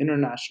battles and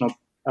international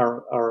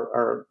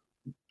or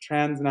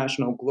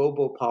transnational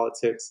global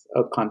politics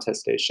of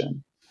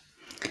contestation.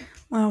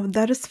 Wow,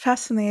 that is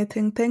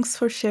fascinating. Thanks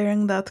for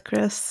sharing that,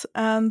 Chris.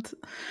 And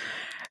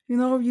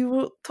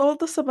you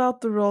told us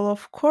about the role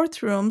of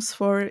courtrooms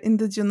for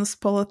Indigenous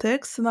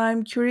politics, and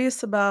I'm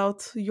curious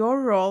about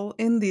your role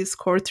in these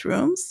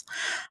courtrooms.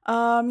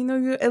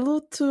 You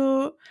allude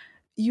to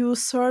you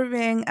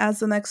serving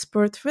as an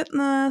expert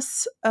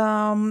witness,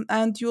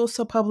 and you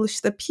also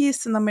published a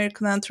piece in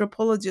American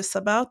Anthropologist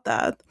about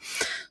that.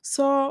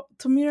 So,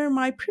 to mirror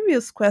my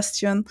previous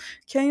question,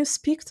 can you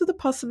speak to the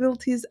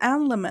possibilities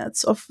and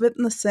limits of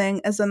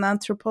witnessing as an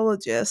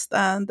anthropologist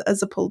and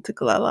as a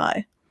political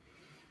ally?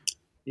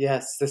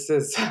 Yes, this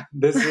is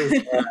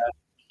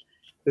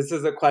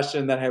a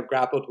question that I've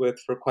grappled with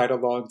for quite a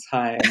long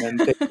time,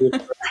 and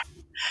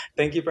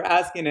thank you for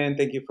asking it, and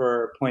thank you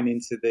for pointing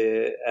to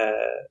the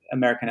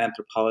American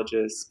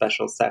Anthropologist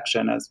special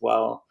section as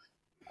well,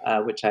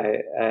 which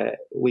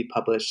we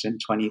published in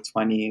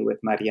 2020 with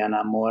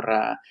Mariana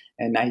Mora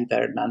and Aida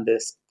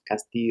Hernandez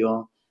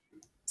Castillo.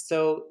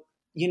 So,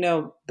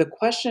 the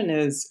question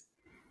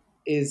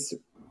is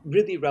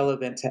really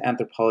relevant to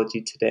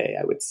anthropology today,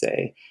 I would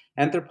say.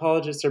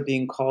 Anthropologists are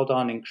being called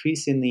on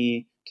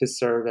increasingly to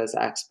serve as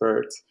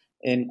experts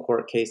in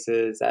court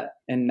cases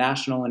in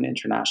national and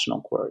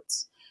international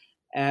courts.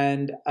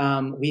 And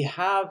we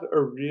have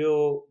a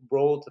real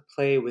role to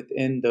play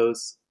within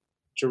those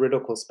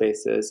juridical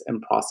spaces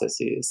and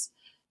processes.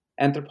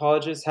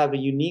 Anthropologists have a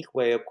unique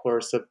way, of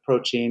course, of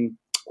approaching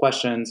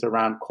questions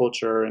around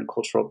culture and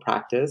cultural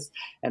practice.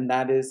 And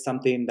that is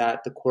something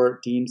that the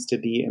court deems to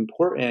be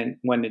important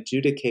when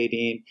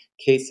adjudicating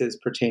cases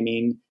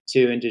pertaining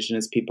to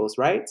Indigenous peoples'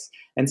 rights,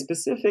 and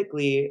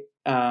specifically,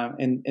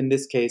 in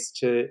this case,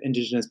 to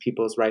Indigenous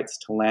peoples' rights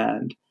to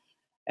land.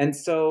 And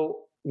so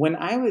when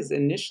I was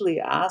initially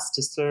asked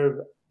to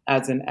serve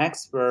as an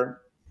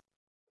expert,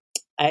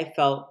 I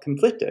felt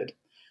conflicted,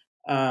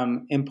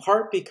 in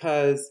part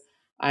because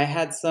I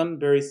had some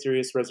very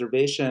serious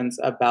reservations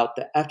about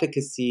the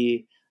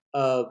efficacy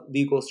of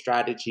legal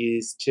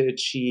strategies to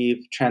achieve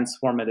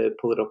transformative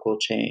political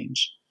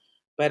change.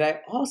 But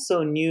I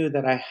also knew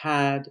that I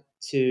had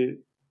to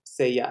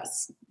say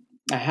yes.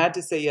 I had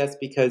to say yes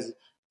because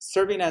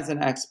serving as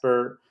an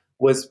expert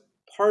was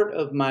part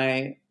of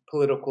my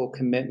political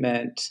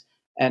commitment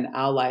and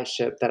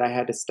allyship that I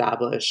had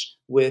established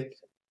with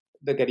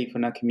the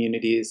Garifuna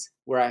communities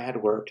where I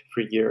had worked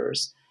for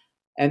years.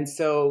 And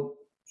so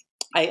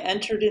I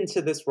entered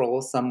into this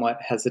role somewhat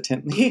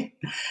hesitantly,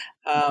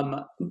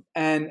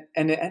 and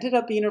it ended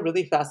up being a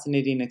really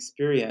fascinating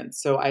experience.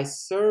 So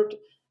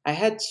I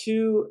had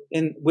two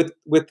with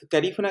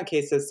Garifuna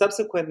cases.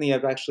 Subsequently,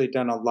 I've actually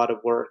done a lot of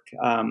work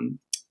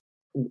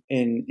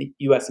in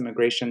U.S.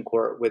 immigration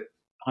court with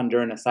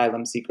Honduran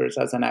asylum seekers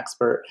as an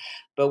expert.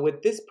 But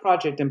with this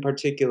project in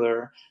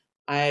particular,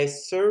 I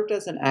served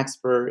as an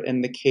expert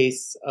in the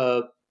case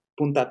of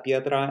Punta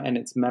Piedra and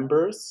its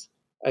members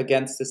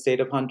against the state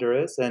of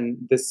Honduras. And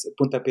this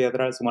Punta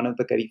Piedra is one of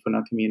the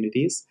Garifuna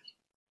communities.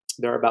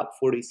 There are about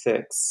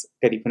 46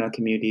 Garifuna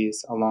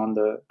communities along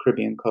the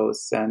Caribbean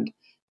coast and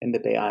in the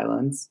Bay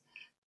Islands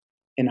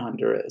in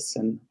Honduras,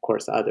 and of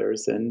course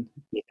others in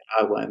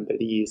Nicaragua and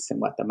Belize and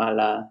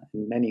Guatemala,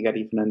 and many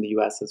Garifuna in the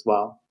US as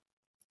well.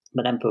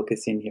 But I'm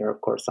focusing here,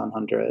 of course, on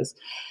Honduras.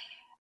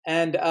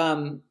 And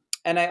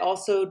I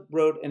also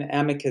wrote an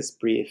amicus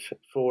brief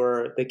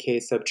for the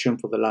case of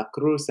Triunfo de la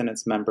Cruz and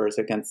its members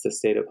against the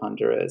state of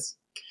Honduras.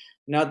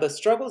 Now, the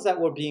struggles that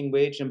were being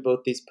waged in both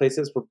these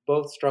places were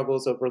both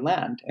struggles over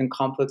land and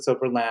conflicts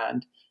over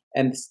land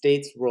and the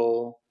state's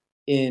role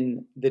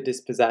in the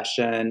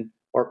dispossession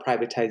or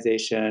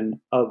privatization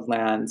of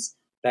lands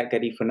that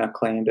Garifuna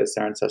claimed as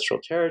their ancestral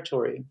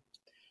territory.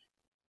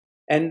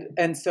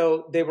 And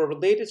so they were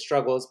related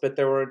struggles, but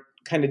there were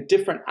kind of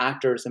different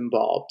actors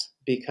involved,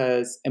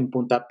 because in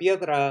Punta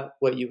Piedra,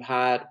 what you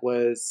had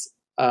was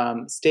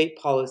state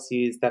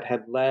policies that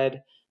had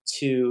led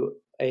to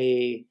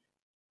a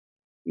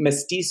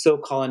mestizo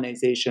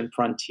colonization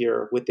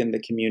frontier within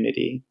the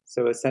community.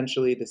 So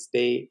essentially, the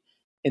state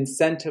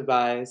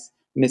incentivized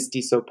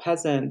mestizo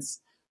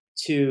peasants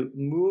to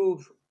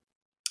move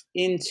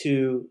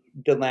into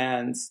the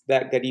lands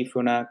that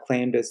Garifuna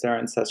claimed as their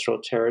ancestral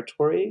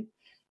territory.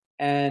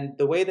 And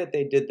the way that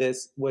they did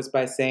this was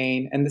by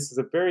saying, and this is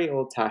a very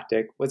old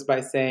tactic, was by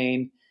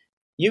saying,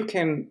 you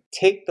can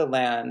take the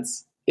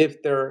lands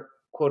if they're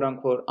quote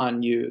unquote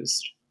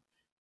unused.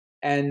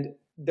 And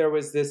there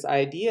was this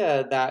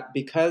idea that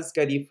because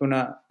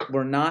Garifuna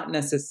were not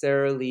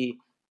necessarily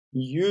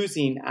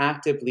using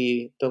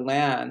actively the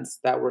lands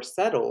that were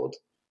settled,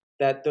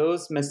 that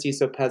those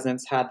mestizo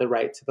peasants had the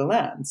right to the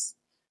lands.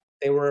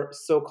 They were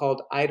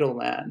so-called idle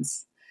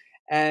lands.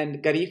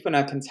 And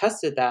Garifuna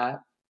contested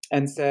that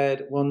and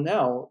said, well,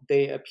 no,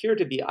 they appear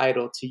to be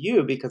idle to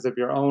you because of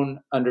your own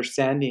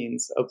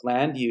understandings of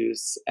land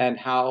use and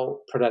how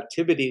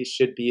productivity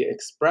should be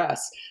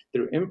expressed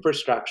through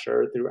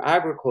infrastructure, through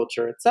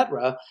agriculture,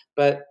 etc.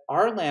 But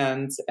our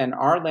lands and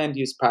our land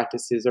use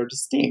practices are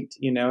distinct,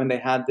 and they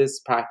had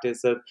this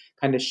practice of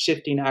kind of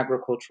shifting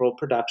agricultural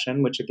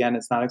production, which again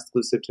is not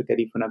exclusive to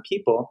Garifuna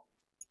people,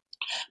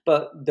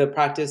 But the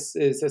practice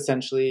is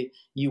essentially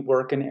you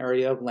work an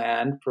area of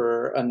land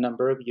for a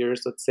number of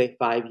years, let's say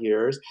 5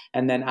 years,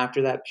 and then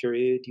after that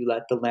period, you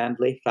let the land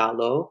lay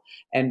fallow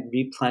and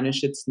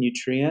replenish its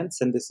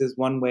nutrients. And this is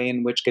one way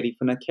in which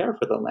Garifuna care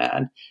for the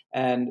land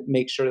and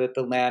make sure that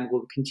the land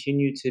will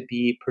continue to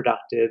be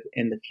productive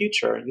in the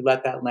future. You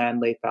let that land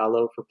lay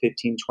fallow for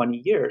 15,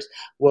 20 years.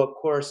 Well, of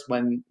course,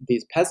 when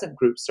these peasant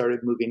groups started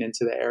moving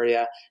into the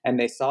area and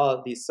they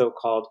saw these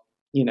so-called,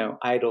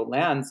 idle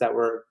lands that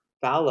were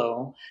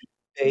fallow,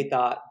 they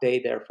thought they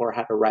therefore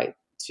had a right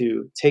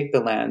to take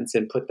the lands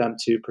and put them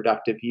to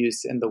productive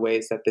use in the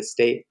ways that the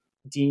state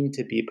deemed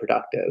to be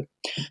productive.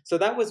 So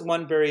that was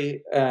one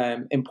very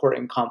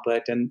important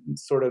conflict and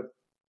sort of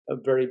a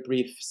very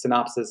brief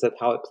synopsis of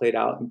how it played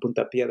out in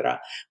Punta Piedra.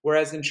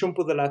 Whereas in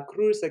Chumpo de la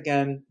Cruz,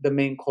 again, the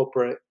main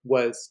culprit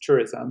was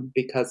tourism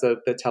because of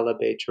the Tela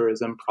Bay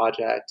tourism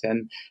project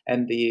and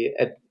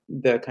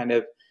the kind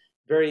of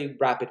very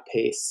rapid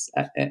pace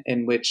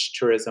in which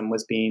tourism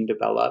was being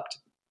developed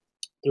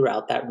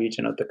throughout that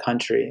region of the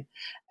country.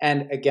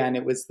 And again,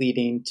 it was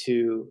leading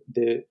to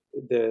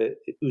the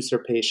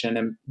usurpation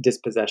and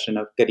dispossession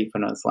of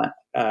Garifuna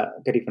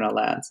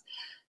lands.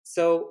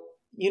 So,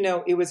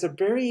 it was a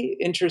very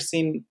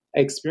interesting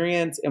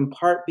experience, in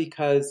part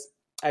because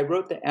I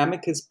wrote the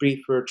amicus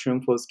brief for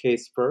Triunfo's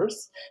case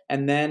first,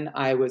 and then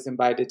I was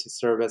invited to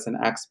serve as an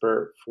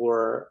expert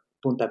for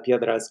Punta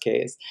Piedra's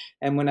case.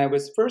 And when I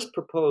was first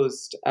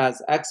proposed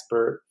as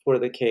expert for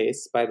the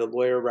case by the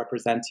lawyer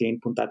representing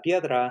Punta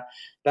Piedra,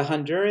 the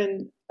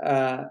Honduran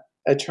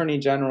attorney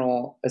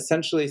general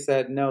essentially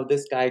said, no,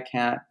 this guy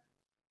can't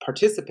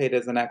participate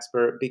as an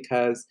expert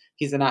because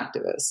he's an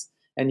activist.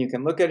 And you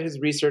can look at his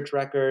research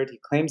record. He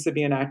claims to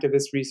be an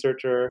activist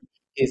researcher.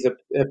 He's a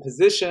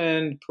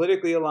positioned,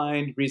 politically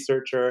aligned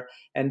researcher,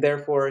 and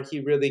therefore he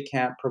really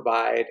can't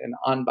provide an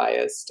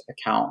unbiased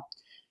account.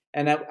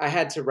 And I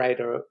had to write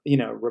a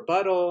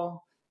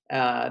rebuttal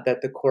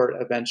that the court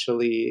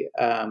eventually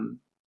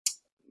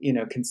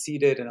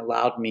conceded and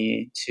allowed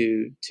me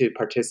to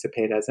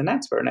participate as an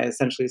expert. And I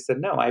essentially said,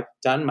 no, I've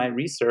done my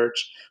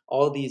research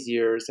all these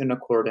years in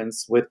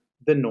accordance with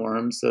the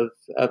norms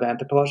of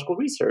anthropological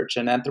research,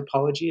 and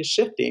anthropology is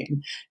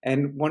shifting.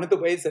 And one of the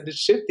ways that it's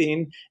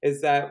shifting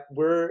is that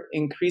we're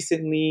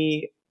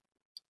increasingly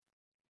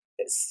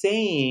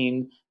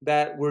saying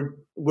that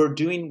we're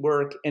doing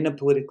work in a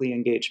politically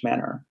engaged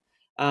manner.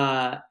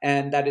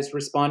 And that is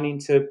responding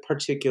to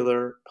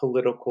particular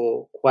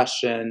political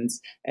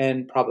questions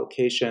and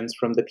provocations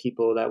from the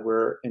people that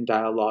we're in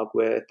dialogue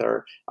with,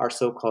 or our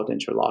so-called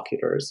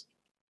interlocutors.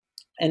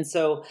 And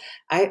so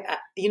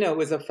it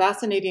was a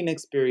fascinating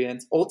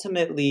experience.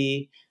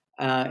 Ultimately,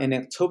 in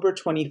October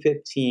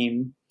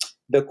 2015,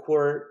 the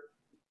court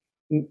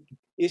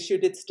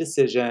issued its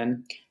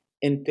decision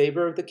in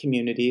favor of the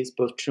communities,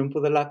 both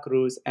Chumpo de la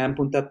Cruz and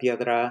Punta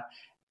Piedra,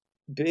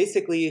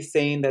 basically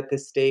saying that the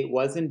state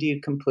was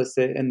indeed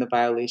complicit in the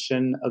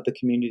violation of the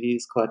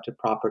community's collective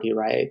property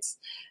rights.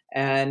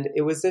 And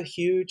it was a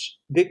huge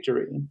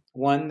victory,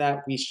 one that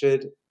we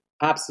should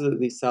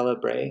absolutely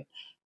celebrate.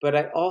 But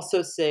I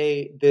also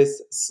say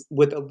this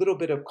with a little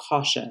bit of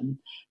caution,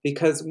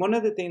 because one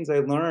of the things I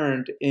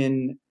learned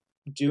in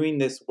doing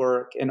this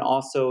work and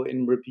also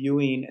in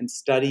reviewing and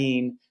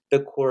studying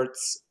the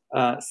court's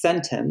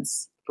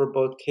sentence for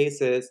both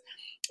cases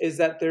is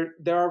that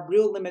there are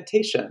real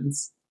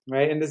limitations,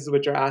 right? And this is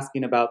what you're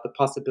asking about, the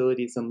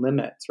possibilities and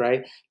limits,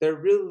 right? There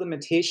are real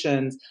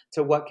limitations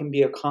to what can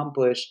be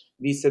accomplished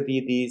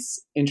vis-a-vis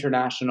these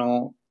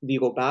international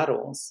legal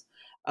battles.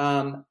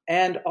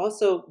 And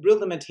also real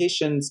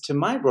limitations to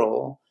my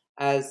role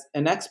as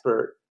an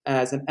expert,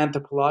 as an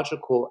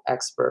anthropological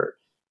expert.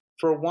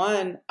 For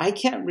one, I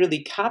can't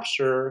really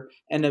capture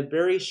in a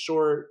very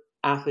short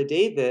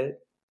affidavit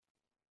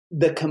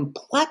the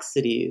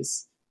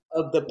complexities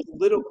of the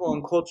political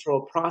and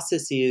cultural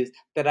processes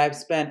that I've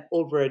spent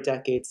over a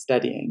decade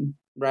studying,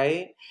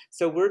 right?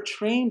 So we're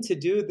trained to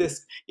do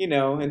this, in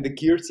the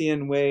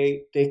Geertzian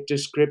way, thick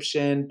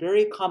description,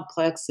 very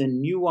complex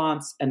and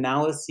nuanced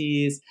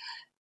analyses.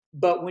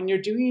 But when you're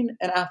doing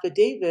an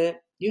affidavit,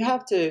 you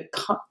have to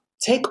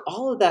take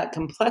all of that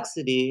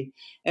complexity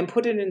and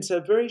put it into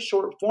a very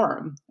short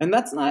form. And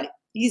that's not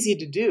easy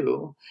to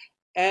do.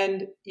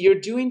 And you're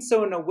doing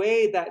so in a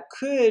way that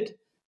could,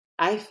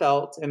 I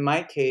felt in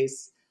my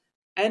case,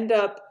 end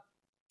up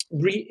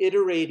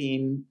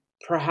reiterating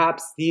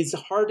perhaps these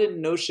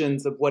hardened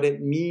notions of what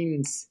it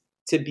means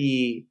to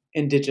be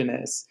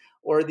indigenous,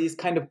 or these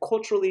kind of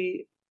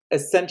culturally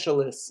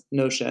essentialist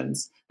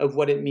notions of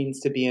what it means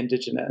to be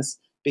indigenous.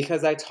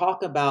 Because I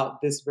talk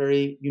about this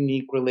very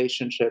unique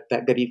relationship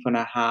that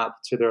Garifuna have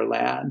to their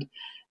land.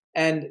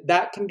 And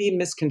that can be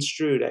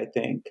misconstrued, I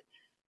think.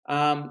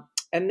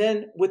 And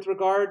then with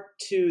regard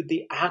to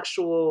the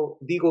actual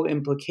legal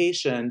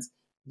implications,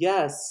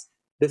 yes,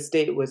 the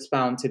state was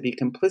found to be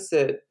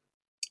complicit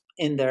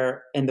in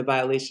the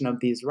violation of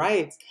these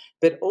rights.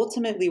 But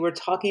ultimately, we're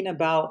talking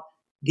about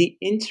the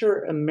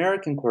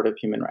Inter-American Court of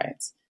Human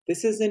Rights.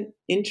 this is an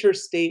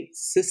interstate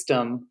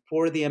system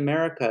for the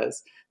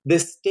Americas. The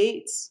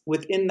states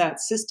within that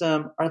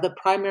system are the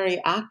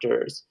primary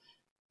actors.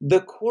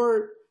 The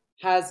court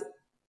has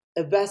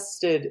a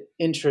vested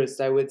interest,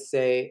 I would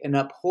say, in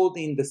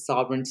upholding the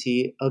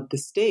sovereignty of the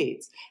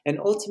states. And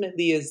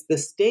ultimately is the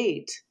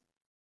state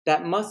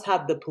that must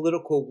have the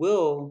political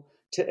will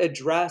to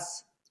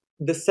address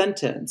the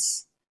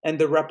sentence and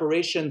the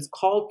reparations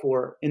called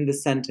for in the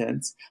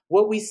sentence.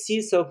 What we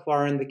see so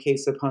far in the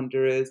case of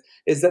Honduras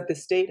is that the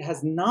state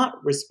has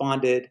not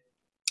responded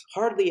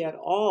hardly at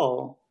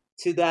all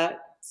to that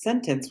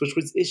sentence, which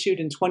was issued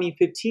in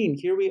 2015.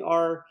 Here we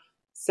are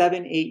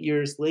 7, 8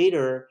 years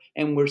later,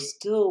 and we're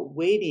still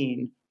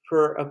waiting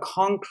for a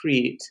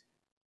concrete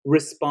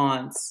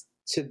response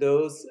to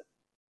those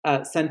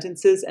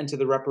sentences and to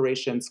the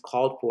reparations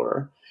called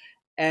for.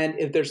 And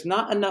if there's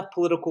not enough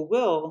political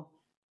will,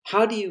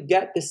 how do you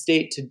get the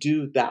state to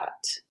do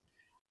that?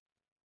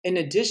 In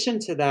addition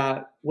to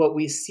that, what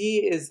we see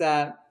is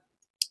that,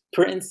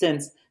 for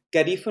instance,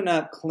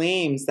 Garifuna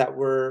claims that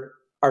were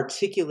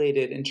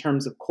articulated in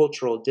terms of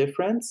cultural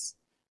difference,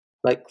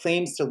 like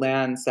claims to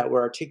lands that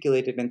were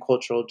articulated in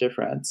cultural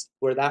difference,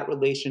 where that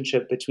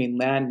relationship between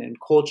land and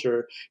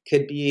culture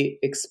could be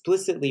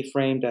explicitly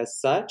framed as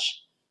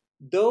such,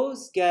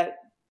 those get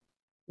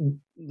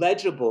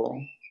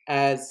legible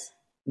as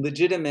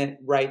legitimate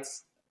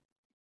rights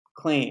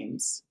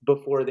claims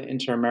before the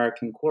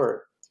Inter-American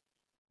Court.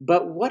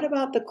 But what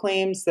about the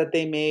claims that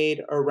they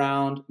made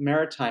around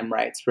maritime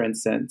rights, for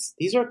instance?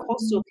 These are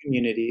coastal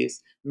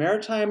communities.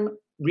 Maritime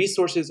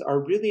resources are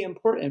really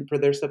important for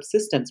their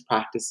subsistence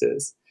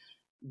practices.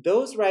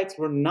 Those rights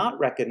were not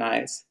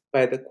recognized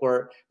by the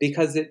court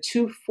because it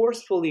too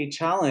forcefully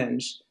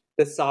challenged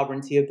the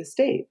sovereignty of the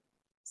state.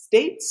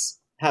 States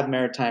have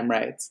maritime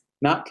rights,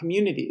 not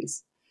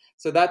communities.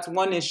 So that's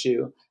one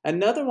issue.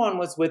 Another one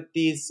was with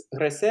these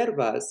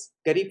reservas.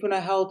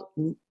 Garifuna held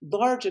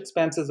large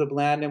expanses of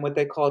land in what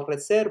they called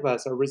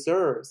reservas or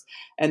reserves.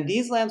 And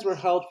these lands were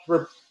held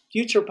for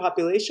future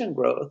population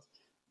growth.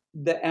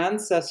 The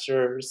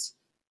ancestors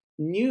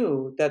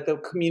knew that the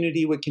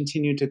community would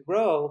continue to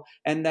grow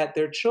and that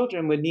their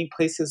children would need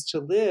places to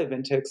live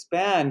and to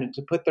expand and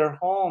to put their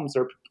homes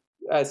or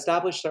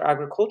establish their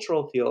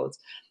agricultural fields.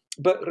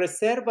 But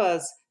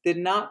reservas did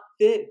not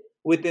fit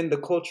within the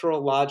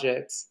cultural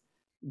logics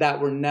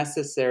that were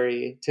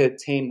necessary to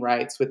attain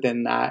rights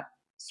within that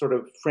sort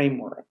of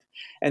framework.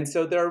 And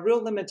so there are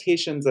real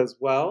limitations as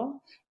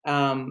well,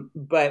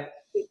 but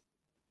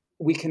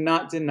we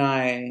cannot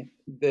deny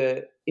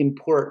the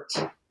import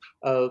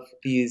of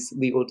these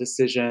legal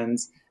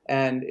decisions.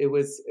 And it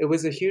was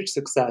a huge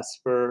success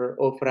for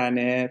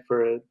Ofrane,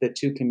 for the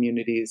two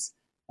communities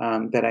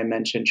that I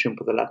mentioned,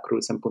 Chimpo de la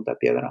Cruz and Punta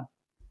Piedra.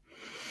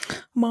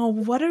 Wow,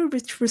 what a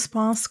rich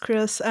response,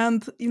 Chris.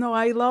 And,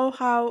 I love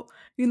how,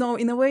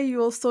 in a way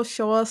you also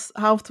show us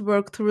how to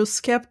work through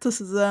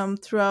skepticism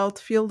throughout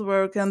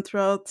fieldwork and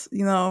throughout,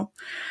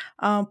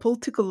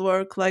 political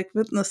work like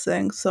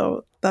witnessing.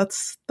 So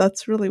that's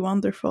really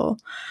wonderful.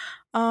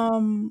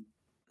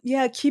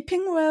 Yeah,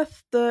 keeping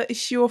with the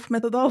issue of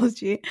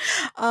methodology,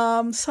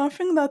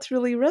 something that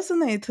really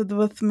resonated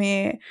with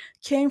me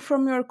came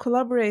from your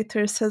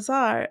collaborator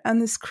Cesar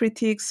and his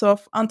critiques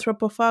of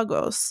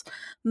anthropophagos,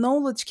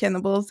 knowledge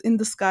cannibals in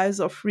disguise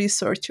of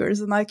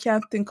researchers. And I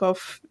can't think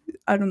of,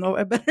 I don't know,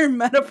 a better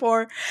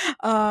metaphor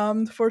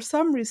for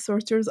some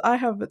researchers I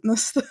have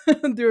witnessed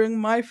during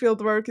my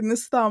fieldwork in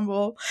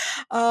Istanbul.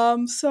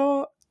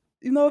 So,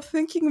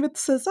 thinking with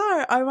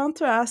Cesar, I want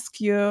to ask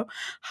you,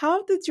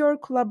 how did your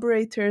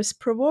collaborators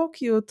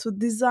provoke you to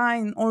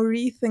design or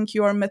rethink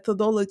your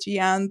methodology?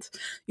 And,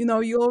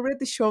 you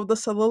already showed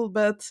us a little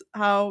bit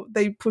how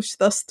they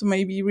pushed us to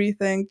maybe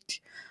rethink,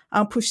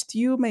 pushed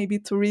you maybe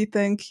to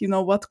rethink,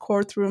 what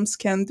courtrooms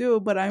can do.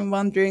 But I'm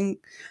wondering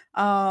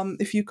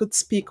if you could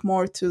speak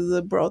more to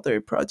the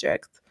broader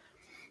project.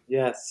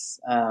 Yes,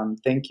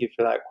 thank you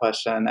for that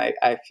question.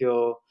 I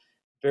feel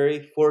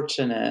very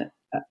fortunate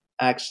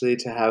actually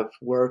to have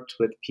worked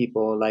with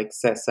people like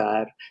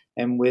Cesar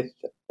and with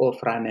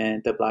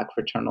Ofrane, the Black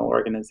Fraternal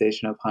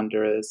Organization of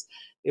Honduras.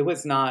 It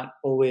was not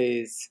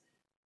always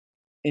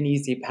an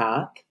easy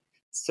path.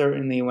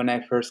 Certainly when I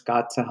first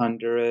got to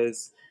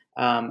Honduras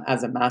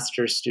as a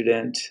master's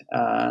student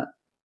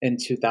in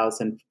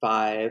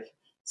 2005.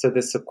 So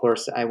this, of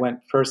course, I went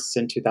first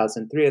in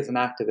 2003 as an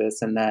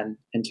activist, and then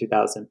in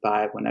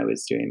 2005 when I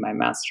was doing my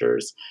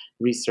master's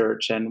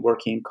research and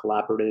working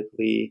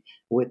collaboratively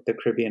with the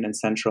Caribbean and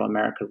Central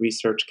America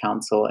Research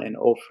Council in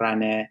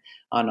Ofrane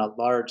on a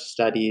large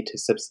study to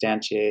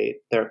substantiate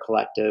their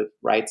collective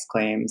rights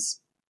claims.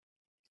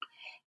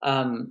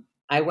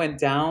 I went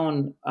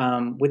down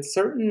with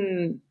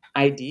certain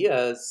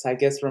ideas, I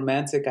guess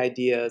romantic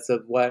ideas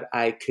of what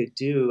I could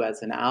do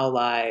as an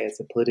ally, as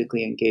a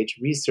politically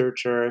engaged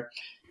researcher.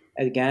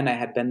 Again, I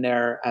had been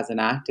there as an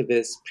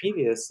activist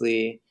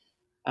previously,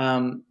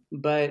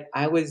 but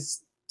I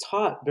was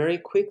taught very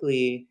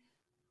quickly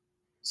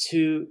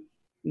to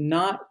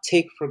not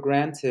take for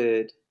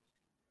granted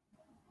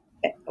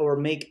or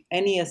make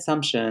any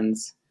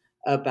assumptions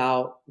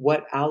about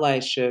what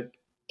allyship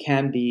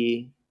can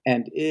be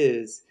and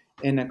is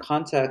in a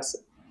context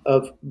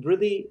of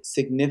really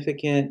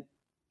significant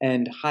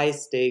and high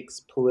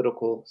stakes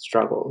political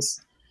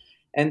struggles.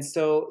 And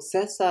so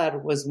Cesar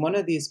was one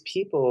of these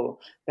people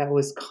that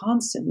was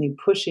constantly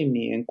pushing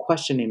me and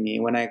questioning me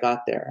when I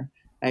got there.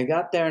 I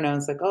got there and I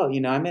was like, oh,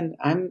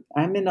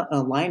 I'm in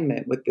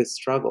alignment with this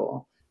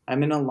struggle.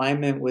 I'm in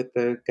alignment with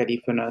the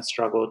Garifuna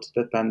struggle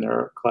to defend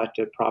their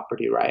collective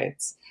property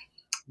rights.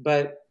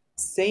 But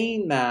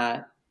saying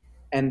that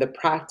and the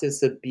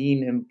practice of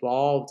being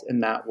involved in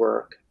that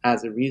work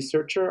as a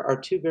researcher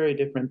are two very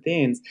different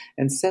things.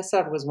 And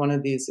Cesar was one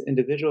of these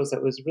individuals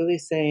that was really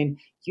saying,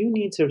 you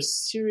need to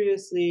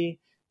seriously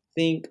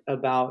think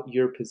about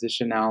your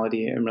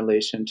positionality in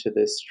relation to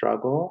this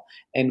struggle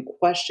and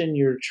question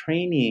your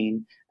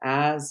training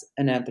as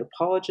an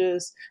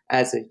anthropologist,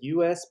 as a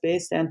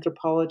US-based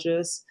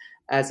anthropologist,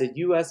 as a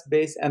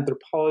US-based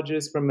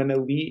anthropologist from an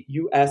elite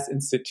US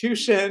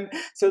institution.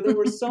 So there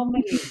were so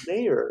many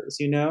layers,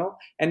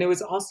 and it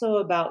was also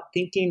about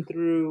thinking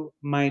through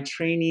my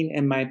training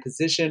and my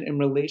position in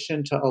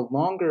relation to a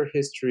longer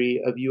history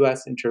of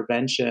US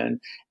intervention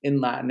in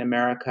Latin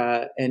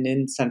America and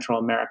in Central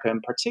America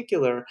in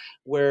particular,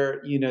 where,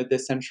 the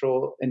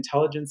Central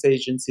Intelligence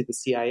Agency, the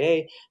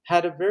CIA,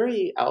 had a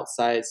very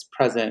outsized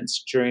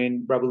presence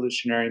during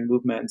revolutionary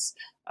movements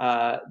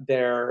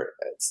there,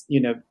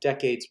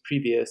 decades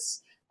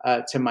previous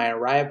to my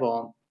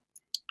arrival.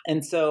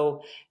 And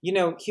so,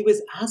 he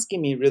was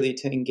asking me really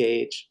to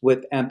engage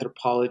with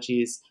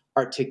anthropology's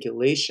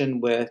articulation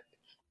with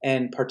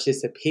and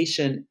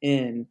participation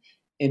in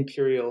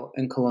imperial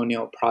and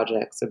colonial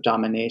projects of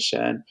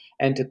domination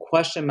and to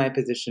question my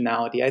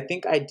positionality. I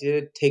think I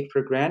did take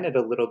for granted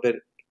a little bit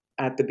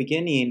at the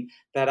beginning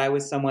that I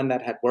was someone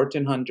that had worked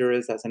in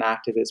Honduras as an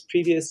activist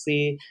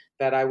previously,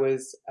 that I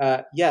was,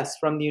 yes,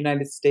 from the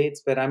United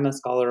States, but I'm a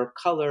scholar of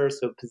color,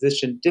 so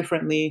positioned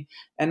differently.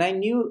 And I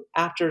knew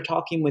after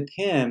talking with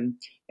him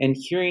and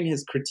hearing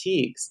his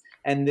critiques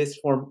and this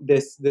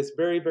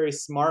very, very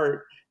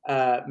smart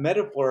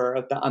metaphor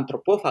of the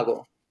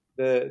anthropófago,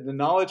 the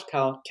knowledge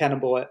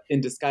cannibal in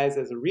disguise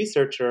as a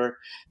researcher,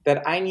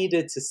 that I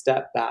needed to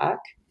step back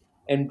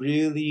and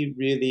really,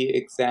 really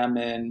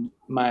examine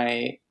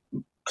my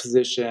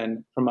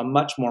position from a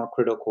much more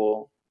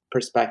critical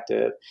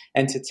perspective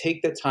and to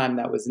take the time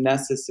that was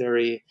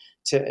necessary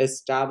to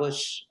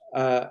establish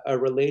a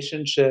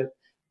relationship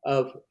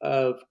of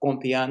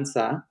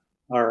confianza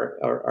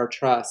or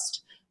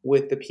trust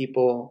with the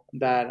people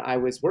that I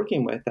was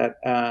working with at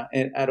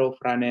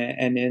Ofrane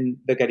and in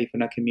the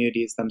Garifuna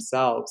communities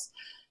themselves.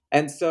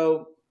 And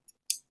so,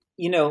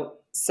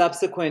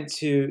 subsequent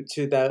to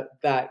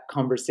that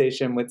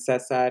conversation with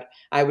Cesar,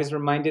 I was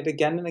reminded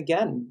again and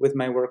again with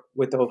my work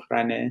with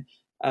Ofrane,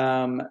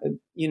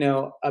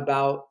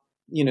 about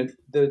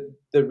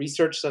the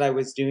research that I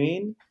was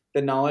doing,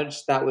 the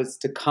knowledge that was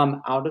to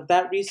come out of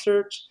that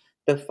research,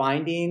 the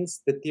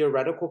findings, the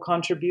theoretical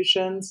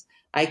contributions.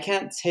 I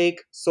can't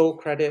take sole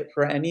credit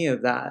for any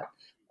of that.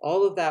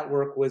 All of that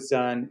work was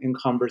done in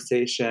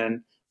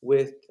conversation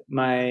with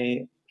my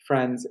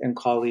friends and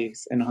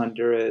colleagues in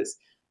Honduras.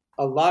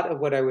 A lot of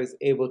what I was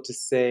able to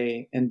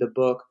say in the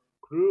book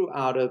grew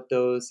out of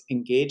those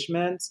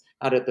engagements,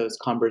 out of those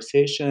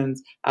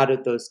conversations, out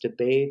of those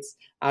debates,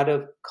 out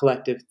of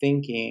collective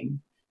thinking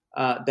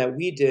that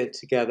we did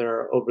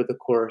together over the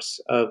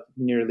course of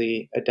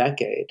nearly a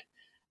decade.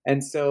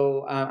 And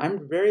so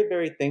I'm very,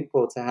 very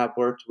thankful to have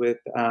worked with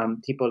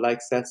people like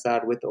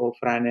Cesar, with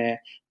Ofrane,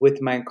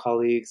 with my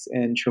colleagues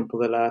in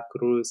Chumpo de la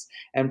Cruz,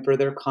 and for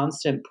their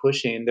constant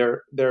pushing.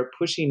 They're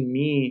pushing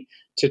me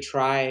to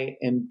try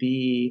and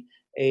be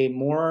a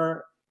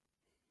more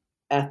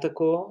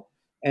ethical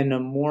and a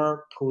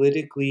more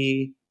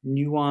politically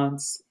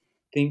nuanced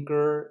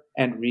thinker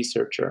and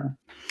researcher.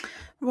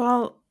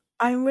 Well,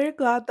 I'm very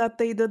glad that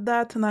they did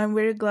that, and I'm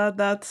very glad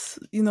that,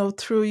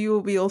 through you,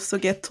 we also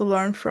get to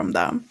learn from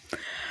them.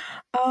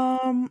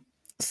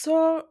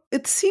 So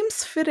it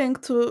seems fitting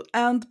to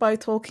end by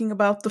talking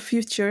about the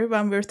future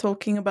when we're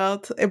talking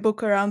about a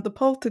book around the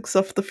politics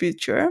of the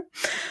future.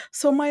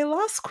 So my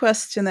last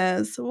question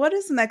is, what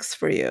is next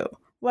for you?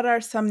 What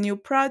are some new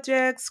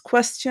projects,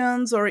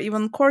 questions, or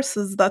even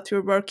courses that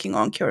you're working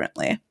on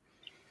currently?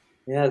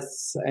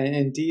 Yes,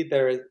 indeed,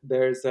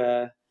 there's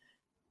a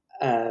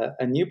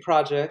new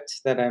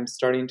project that I'm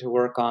starting to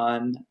work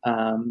on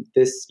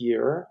this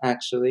year,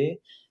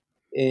 actually,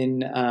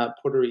 in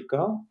Puerto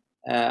Rico.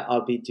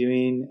 I'll be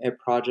doing a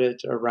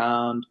project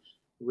around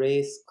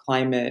race,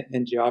 climate,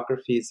 and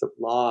geographies of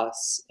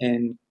loss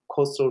in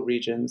coastal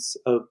regions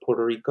of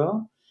Puerto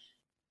Rico.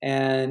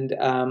 And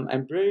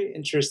I'm very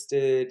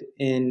interested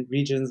in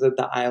regions of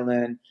the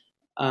island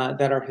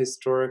that are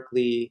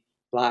historically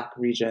Black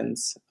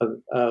regions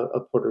of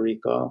Puerto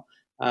Rico.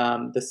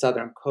 The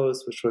southern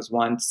coast, which was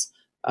once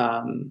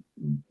the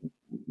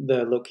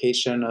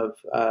location of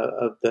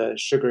the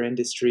sugar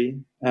industry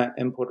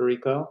in Puerto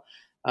Rico,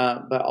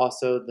 but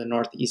also the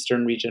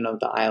northeastern region of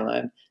the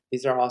island.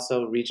 These are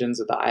also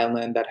regions of the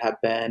island that have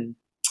been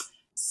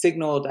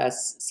signaled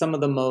as some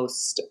of the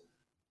most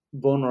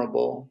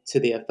vulnerable to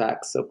the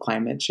effects of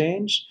climate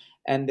change,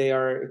 and they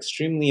are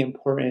extremely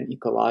important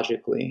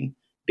ecologically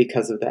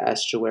because of the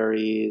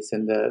estuaries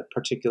and the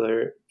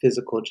particular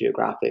physical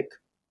geographic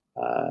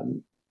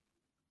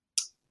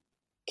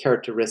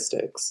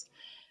characteristics.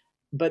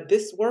 But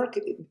this work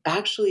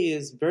actually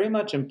is very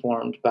much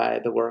informed by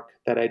the work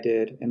that I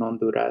did in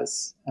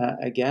Honduras.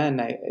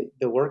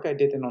 The work I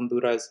did in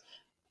Honduras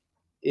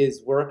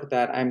is work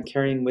that I'm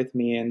carrying with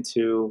me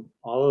into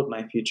all of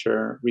my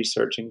future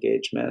research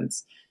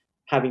engagements.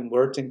 Having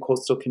worked in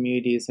coastal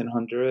communities in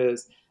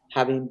Honduras,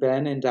 having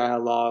been in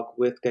dialogue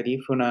with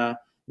Garifuna,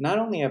 not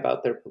only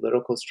about their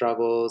political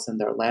struggles and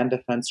their land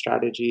defense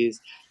strategies,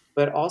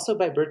 but also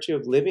by virtue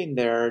of living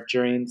there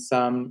during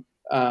some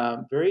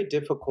very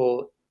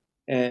difficult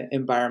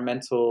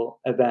environmental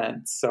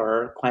events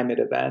or climate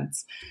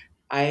events.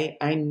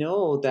 I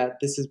know that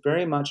this is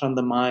very much on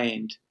the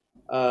mind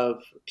of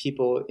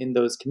people in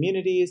those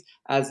communities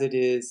as it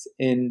is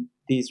in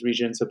these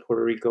regions of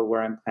Puerto Rico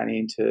where I'm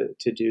planning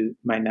to do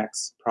my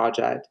next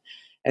project.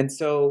 And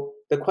so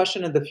the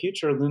question of the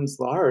future looms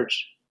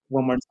large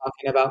when we're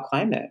talking about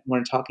climate,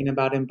 when we're talking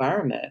about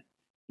environment.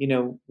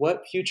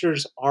 What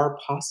futures are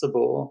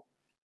possible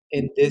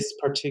in this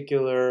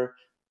particular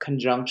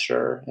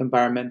conjuncture,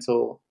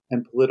 environmental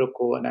and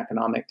political and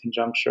economic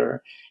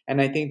conjuncture?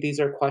 And I think these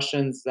are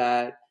questions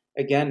that,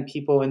 again,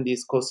 people in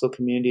these coastal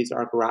communities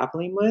are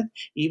grappling with,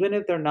 even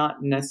if they're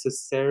not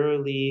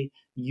necessarily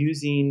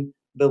using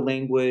the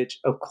language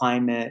of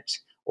climate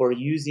or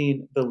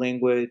using the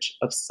language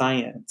of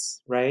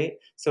science, right?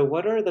 So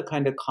what are the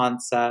kind of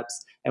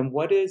concepts and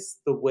what is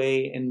the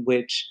way in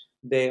which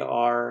they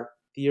are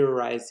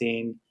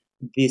theorizing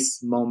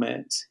this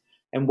moment?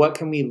 And what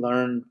can we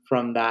learn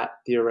from that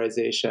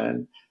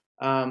theorization?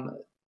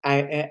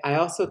 I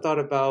also thought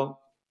about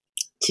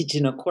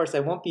teaching a course. I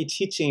won't be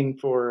teaching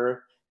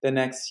for the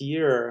next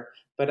year,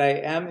 but I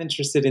am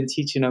interested in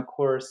teaching a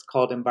course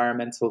called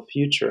Environmental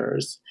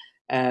Futures.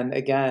 And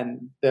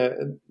again,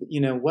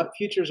 what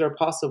futures are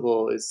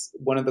possible is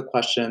one of the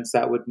questions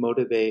that would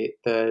motivate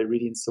the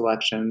reading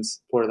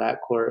selections for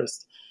that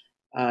course.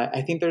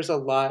 I think there's a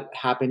lot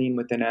happening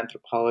within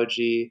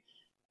anthropology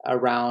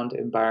around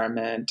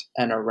environment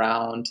and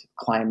around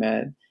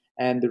climate.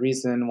 And the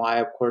reason why,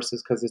 of course,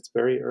 is because it's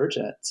very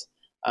urgent.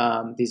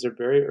 These are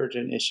very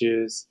urgent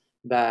issues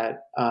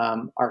that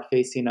are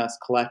facing us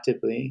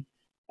collectively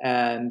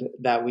and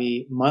that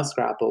we must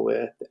grapple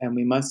with, and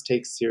we must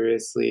take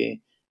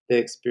seriously the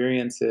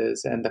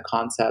experiences and the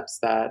concepts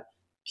that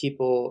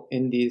people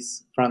in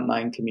these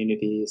frontline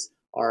communities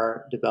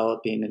are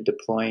developing and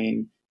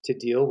deploying to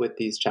deal with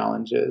these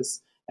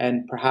challenges,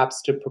 and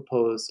perhaps to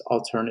propose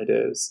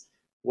alternatives.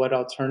 What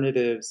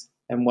alternatives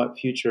and what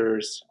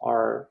futures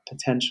are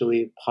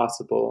potentially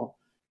possible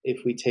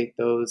if we take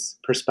those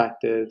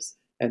perspectives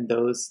and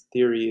those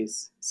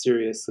theories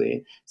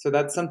seriously. So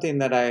that's something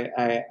that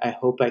I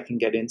hope I can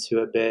get into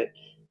a bit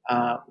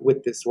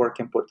with this work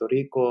in Puerto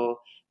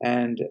Rico.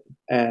 And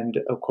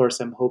of course,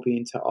 I'm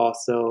hoping to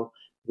also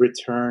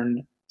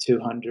return to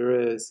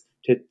Honduras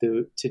to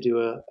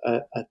do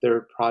a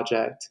third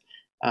project.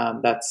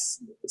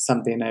 That's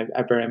something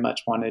I very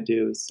much want to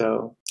do.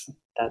 So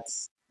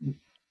that's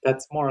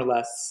more or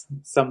less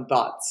some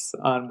thoughts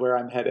on where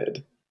I'm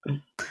headed.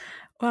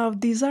 Wow,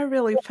 these are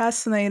really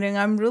fascinating.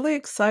 I'm really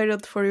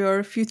excited for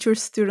your future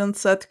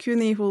students at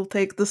CUNY who will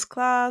take this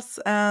class.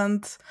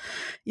 And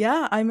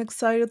yeah, I'm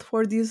excited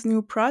for these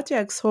new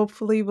projects.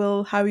 Hopefully,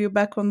 we'll have you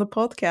back on the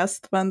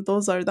podcast when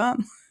those are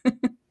done.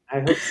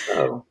 I hope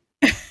so.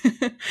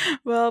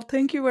 Well,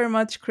 thank you very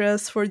much,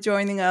 Chris, for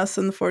joining us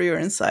and for your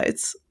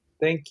insights.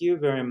 Thank you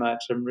very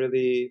much. I'm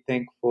really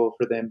thankful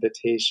for the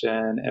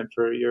invitation and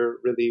for your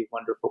really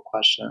wonderful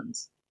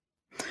questions.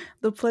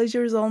 The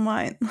pleasure is all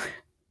mine.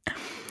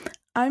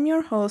 I'm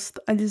your host,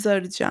 Aliza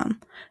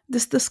Arjan.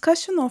 This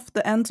discussion of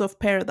the ends of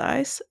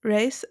paradise,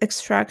 race,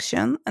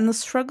 extraction, and the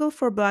struggle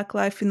for Black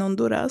life in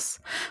Honduras,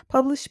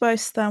 published by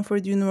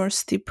Stanford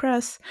University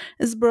Press,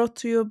 is brought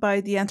to you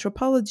by the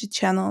Anthropology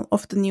channel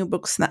of the New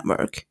Books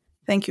Network.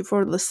 Thank you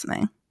for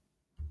listening.